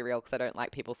 want it to be real because I don't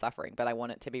like people suffering, but I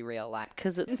want it to be real. Like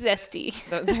Because it's zesty.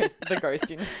 the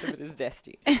ghostiness of it is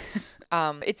zesty.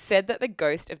 It's said that the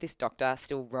ghost of this doctor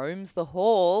still roams the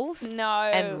halls No.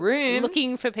 and rooms,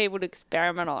 looking for people to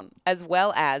experiment on. as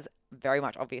well as very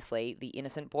much obviously the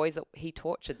innocent boys that he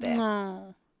tortured there.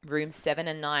 No. Rooms 7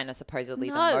 and 9 are supposedly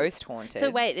No. the most haunted.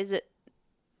 So wait,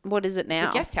 what is it now?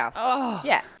 It's a guest house. Oh.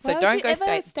 Yeah. So Why would don't you go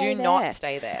ever stay. Do there? not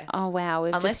stay there. Oh wow,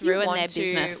 we've Unless just you ruined want their to.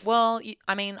 business. Well,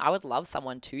 I mean, I would love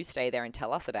someone to stay there and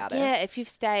tell us about it. Yeah, if you've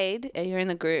stayed, you're in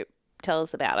the group, tell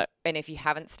us about it. And if you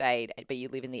haven't stayed, but you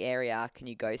live in the area, can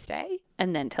you go stay?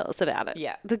 And then tell us about it.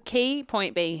 Yeah. The key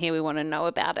point being here, we want to know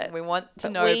about it. We want to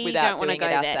But know we without don't wanna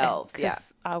doing it go there, ourselves. Yeah.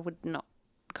 'cause I would not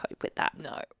cope with that.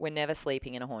 No, we're never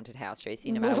sleeping in a haunted house,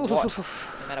 JC, no matter what.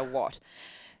 No matter what.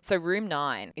 So room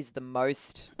 9 is the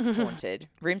most haunted.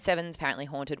 Room 7 is apparently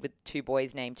haunted with 2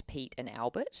 boys named Pete and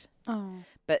Albert. Oh.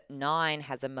 But 9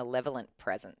 has a malevolent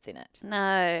presence in it. No.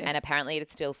 And apparently it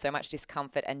instills so much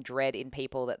discomfort and dread in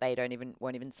people that they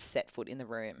won't even set foot in the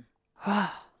room.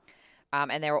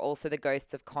 And there are also the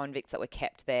ghosts of convicts that were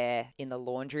kept there in the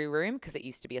laundry room because it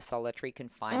used to be a solitary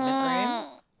confinement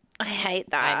room. I hate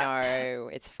that. I know,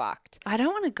 it's fucked. I don't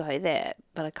want to go there,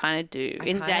 but I kind of do. In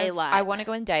Kind of- daylight. I want to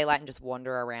go in daylight and just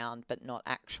wander around, but not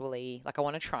actually. Like, I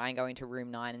want to try and go into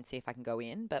room 9 and see if I can go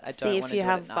in, but I See don't if want to you do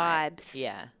have it at night. vibes.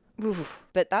 Yeah. Oof.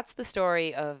 But that's the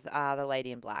story of the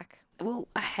Lady in Black. Well,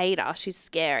 I hate her. She's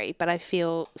scary, but I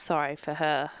feel sorry for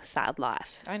her sad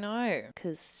life I know.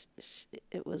 because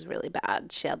it was really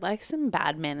bad. She had like some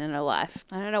bad men in her life.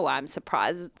 I don't know why I'm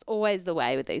surprised. It's always the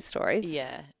way with these stories.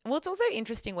 Yeah. Well, it's also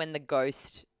interesting when the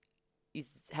ghost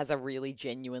has a really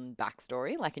genuine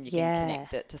backstory, like, and you Yeah. can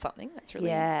connect it to something. That's really,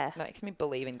 Yeah. that makes me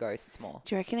believe in ghosts more.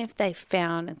 Do you reckon if they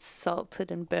found and salted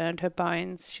and burned her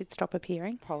bones, she'd stop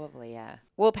appearing? Probably, yeah.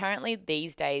 Well, apparently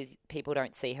these days people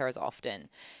don't see her as often,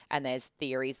 and there's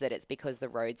theories that it's because the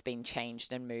road's been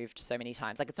changed and moved so many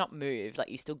times. Like, it's not moved, like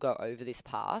you still go over this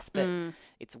pass, but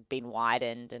it's been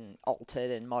widened and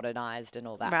altered and modernized and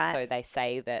all that. Right. So they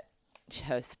say that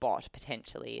her spot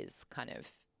potentially is kind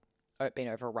of been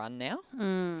overrun now.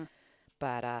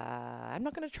 But I'm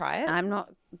not going to try it. I'm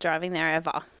not driving there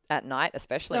ever. At night,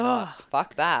 especially not.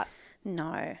 Fuck that.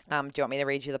 No. Do you want me to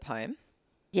read you the poem?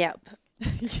 Yep.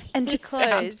 And to You sound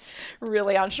close,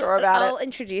 really unsure about I'll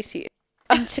introduce you.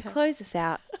 And to close us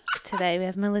out today, we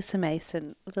have Melissa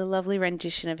Mason with a lovely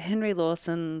rendition of Henry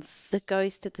Lawson's The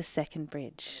Ghost at the Second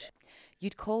Bridge.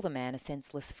 You'd call the man a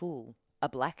senseless fool, a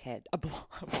blackhead, a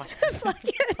blackhead.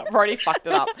 I've already fucked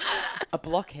it up. A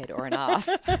blockhead or an ass.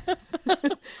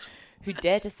 Who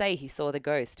dare to say he saw the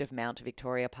ghost of Mount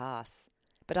Victoria Pass.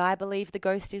 But I believe the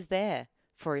ghost is there,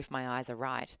 for if my eyes are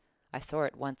right, I saw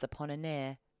it once upon a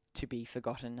ne'er to be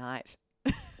forgotten night.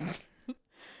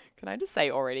 Can I just say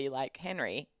already, like,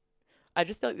 Henry, I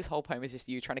just feel like this whole poem is just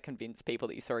you trying to convince people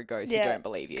that you saw a ghost who don't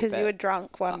believe you. Because you were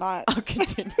drunk one night. I'll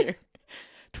continue.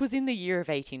 'Twas in the year of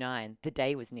 89. The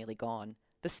day was nearly gone.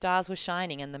 The stars were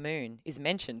shining and the moon is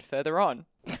mentioned further on.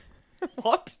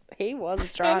 What? He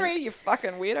was drunk. Henry, you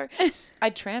fucking weirdo. I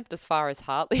tramped as far as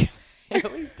Hartley.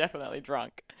 He's definitely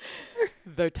drunk.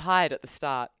 Though tired at the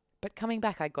start. But coming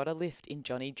back, I got a lift in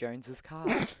Johnny Jones's car.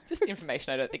 Just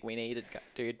information I don't think we needed,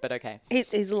 dude, but okay.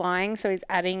 He's lying, so he's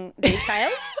adding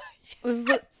details.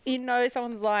 Yes. You know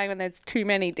someone's lying when there's too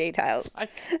many details.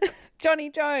 Johnny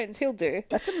Jones, he'll do.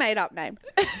 That's a made-up name.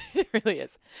 It really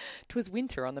is. 'Twas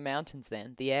winter on the mountains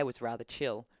then. The air was rather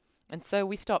chill. And so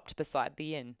we stopped beside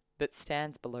the inn that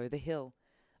stands below the hill.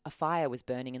 A fire was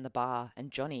burning in the bar, and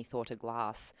Johnny thought a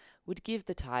glass would give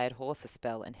the tired horse a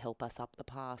spell and help us up the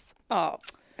pass. Oh,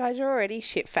 guys, you're already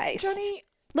shit-faced. Johnny,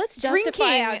 let's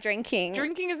justify our drinking.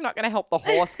 Drinking is not going to help the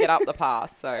horse get up the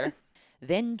pass, so...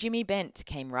 Then Jimmy Bent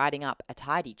came riding up. A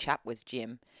tidy chap was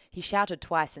Jim. He shouted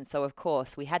twice, and so, of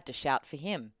course, we had to shout for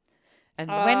him.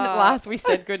 And when at last we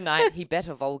said goodnight, he bet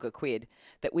a vulgar quid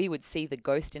that we would see the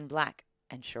ghost in black,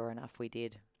 and sure enough we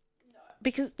did.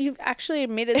 Because you've actually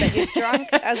admitted that you're drunk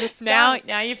as a skunk.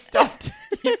 Now you've stopped.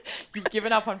 You've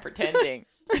given up on pretending.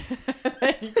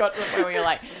 You got to the point where you're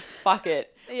like, fuck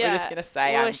it. Yeah. We're just going to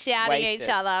say we're I'm shouting wasted. at each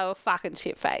other. We're fucking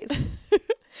shit-faced.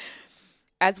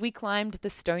 As we climbed the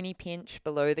stony pinch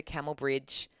below the Camel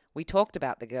Bridge, we talked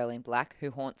about the girl in black who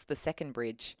haunts the second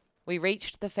bridge. We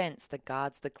reached the fence that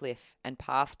guards the cliff and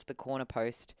passed the corner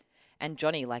post, and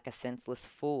Johnny, like a senseless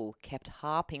fool, kept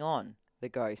harping on the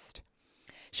ghost.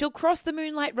 She'll cross the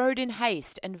moonlight road in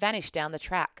haste and vanish down the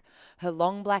track. Her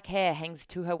long black hair hangs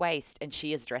to her waist, and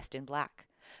she is dressed in black.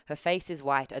 Her face is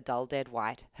white, a dull dead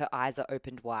white. Her eyes are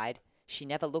opened wide. She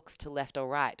never looks to left or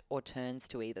right, or turns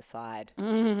to either side.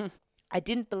 I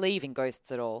didn't believe in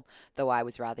ghosts at all, though I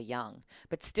was rather young.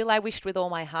 But still I wished with all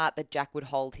my heart that Jack would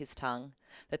hold his tongue.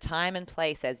 The time and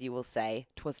place, as you will say,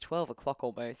 'twas 12 o'clock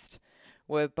almost,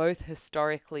 were both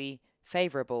historically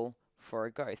favourable for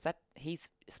a ghost. That he's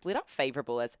split up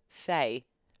favourable as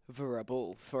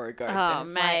favourable for a ghost. Oh, And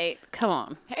it's mate, like, come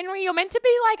on. Henry, you're meant to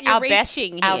be like You're our best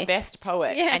reaching here.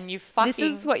 poet, Yeah. and you fucking This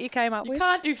is what you came up you with?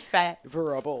 can't do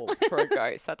favourable for a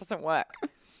ghost. That doesn't work.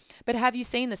 But have you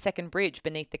seen the second bridge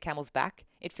beneath the camel's back?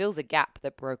 It fills a gap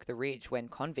that broke the ridge when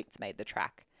convicts made the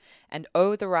track. And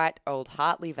o'er the right old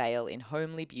Hartley Vale in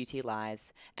homely beauty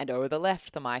lies, and o'er the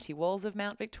left the mighty walls of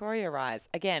Mount Victoria rise.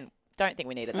 Again, don't think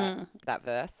we needed that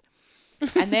verse.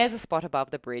 And there's a spot above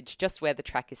the bridge, just where the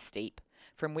track is steep,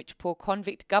 from which poor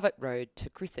convict Govert rode to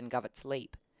christen Govert's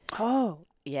Leap. Oh,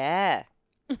 Yeah.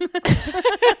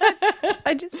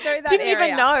 I just know that Didn't area.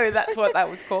 even know that's what that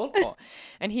was called for.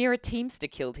 And here a teamster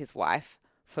killed his wife,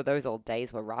 for those old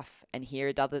days were rough, and here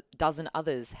a dozen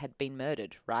others had been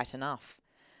murdered, right enough.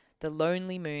 The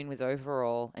lonely moon was over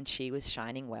all, and she was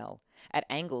shining well. At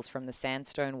angles from the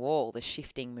sandstone wall the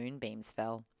shifting moonbeams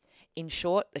fell. In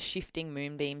short, the shifting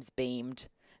moonbeams beamed.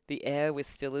 The air was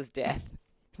still as death.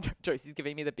 Josie's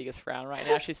giving me the biggest frown right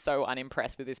now. She's so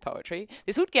unimpressed with this poetry.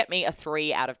 This would get me a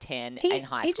 3 out of 10 in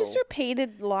high school. He just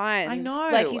repeated lines. I know.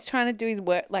 Like he's trying to do his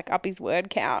word, like up his word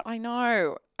count. I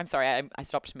know. I'm sorry. I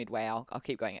stopped midway. I'll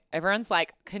keep going. Everyone's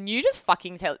like, can you just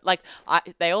fucking tell? Like,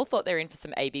 they all thought they were in for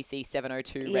some ABC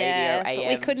 702 radio AM but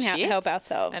we couldn't shit, help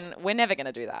ourselves. and we're never going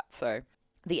to do that. So,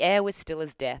 the air was still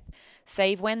as death,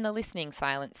 save when the listening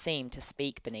silence seemed to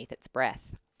speak beneath its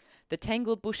breath. The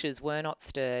tangled bushes were not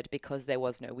stirred because there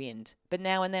was no wind, but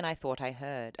now and then I thought I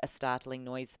heard a startling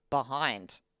noise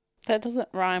behind. That doesn't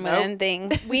rhyme with Nope.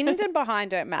 anything. Wind and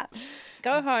behind don't match.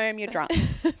 Go home, you're drunk.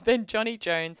 Then Johnny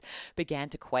Jones began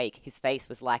to quake. His face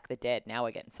was like the dead. Now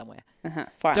we're getting somewhere.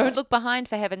 Fine. Don't look behind,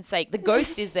 for heaven's sake. The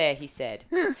ghost is there, he said.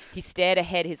 He stared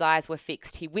ahead. His eyes were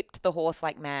fixed. He whipped the horse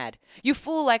like mad. You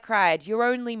fool, I cried. You're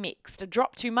only mixed. A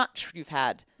drop too much you've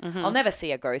had. I'll never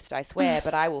see a ghost, I swear,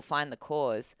 but I will find the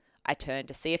cause. I turned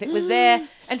to see if it was there,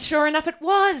 and sure enough it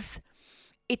was.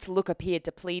 Its look appeared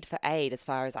to plead for aid as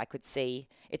far as I could see.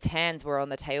 Its hands were on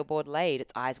the tailboard laid,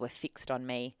 its eyes were fixed on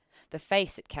me. The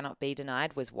face, it cannot be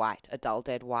denied, was white, a dull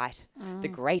dead white. The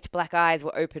great black eyes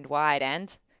were opened wide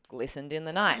and glistened in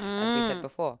the night, as we said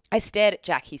before. I stared at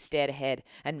Jack, he stared ahead,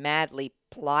 and madly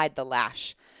plied the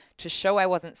lash. To show I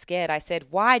wasn't scared, I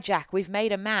said, "Why, Jack, we've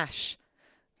made a mash."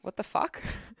 What the fuck?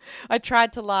 I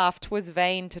tried to laugh, 'twas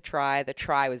vain to try, the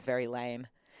try was very lame.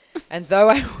 And though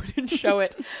I wouldn't show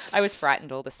it, I was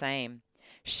frightened all the same.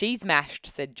 "She's mashed,"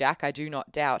 said Jack, "I do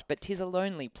not doubt, but 'tis a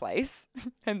lonely place."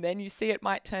 And then you see it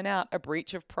might turn out a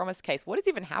breach of promise case. What is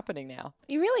even happening now?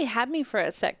 You really had me for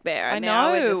a sec there. I And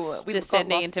now we're know. just We've got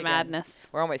descending lost into again. madness.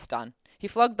 We're almost done. He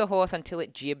flogged the horse until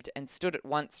it jibbed and stood at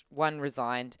once, one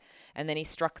resigned, and then he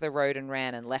struck the road and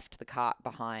ran and left the cart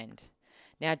behind.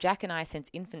 Now Jack and I since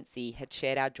infancy had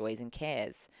shared our joys and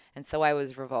cares, and so I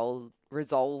was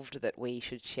resolved that we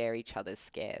should share each other's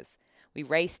scares. We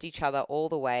raced each other all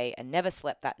the way and never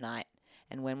slept that night,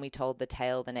 and when we told the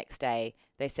tale the next day,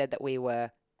 they said that we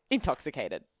were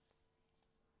intoxicated.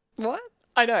 What?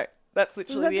 I know. That's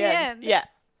literally that the the end. end? Yeah.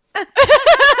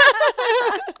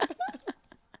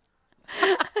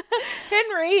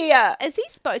 Henry. Is he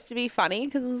supposed to be funny?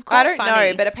 Because it was quite I don't funny.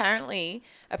 know, but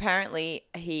apparently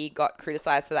he got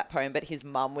criticised for that poem, but his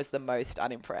mum was the most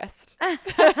unimpressed.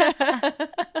 The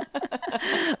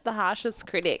harshest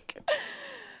critic.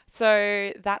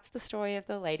 So that's the story of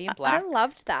the Lady in Black, I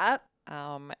loved that.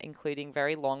 including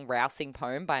very long, rousing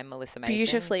poem by Melissa Mason,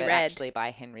 Beautifully but read. actually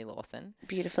by Henry Lawson.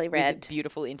 Beautifully With read.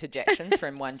 beautiful interjections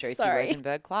from one Josie Sorry.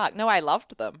 Rosenberg Clark. No, I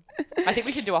loved them. I think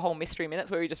we should do a whole mystery minutes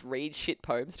where we just read shit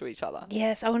poems to each other.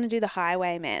 Yes, I want to do the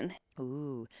Highwayman.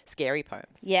 Ooh, scary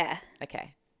poems. Yeah.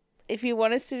 Okay. If you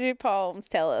want us to do poems,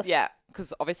 tell us. Yeah,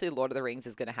 because obviously Lord of the Rings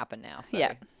is going to happen now. So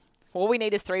Yeah. all we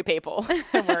need is 3 people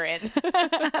and we're in.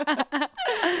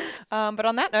 But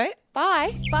on that note,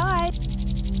 bye. Bye.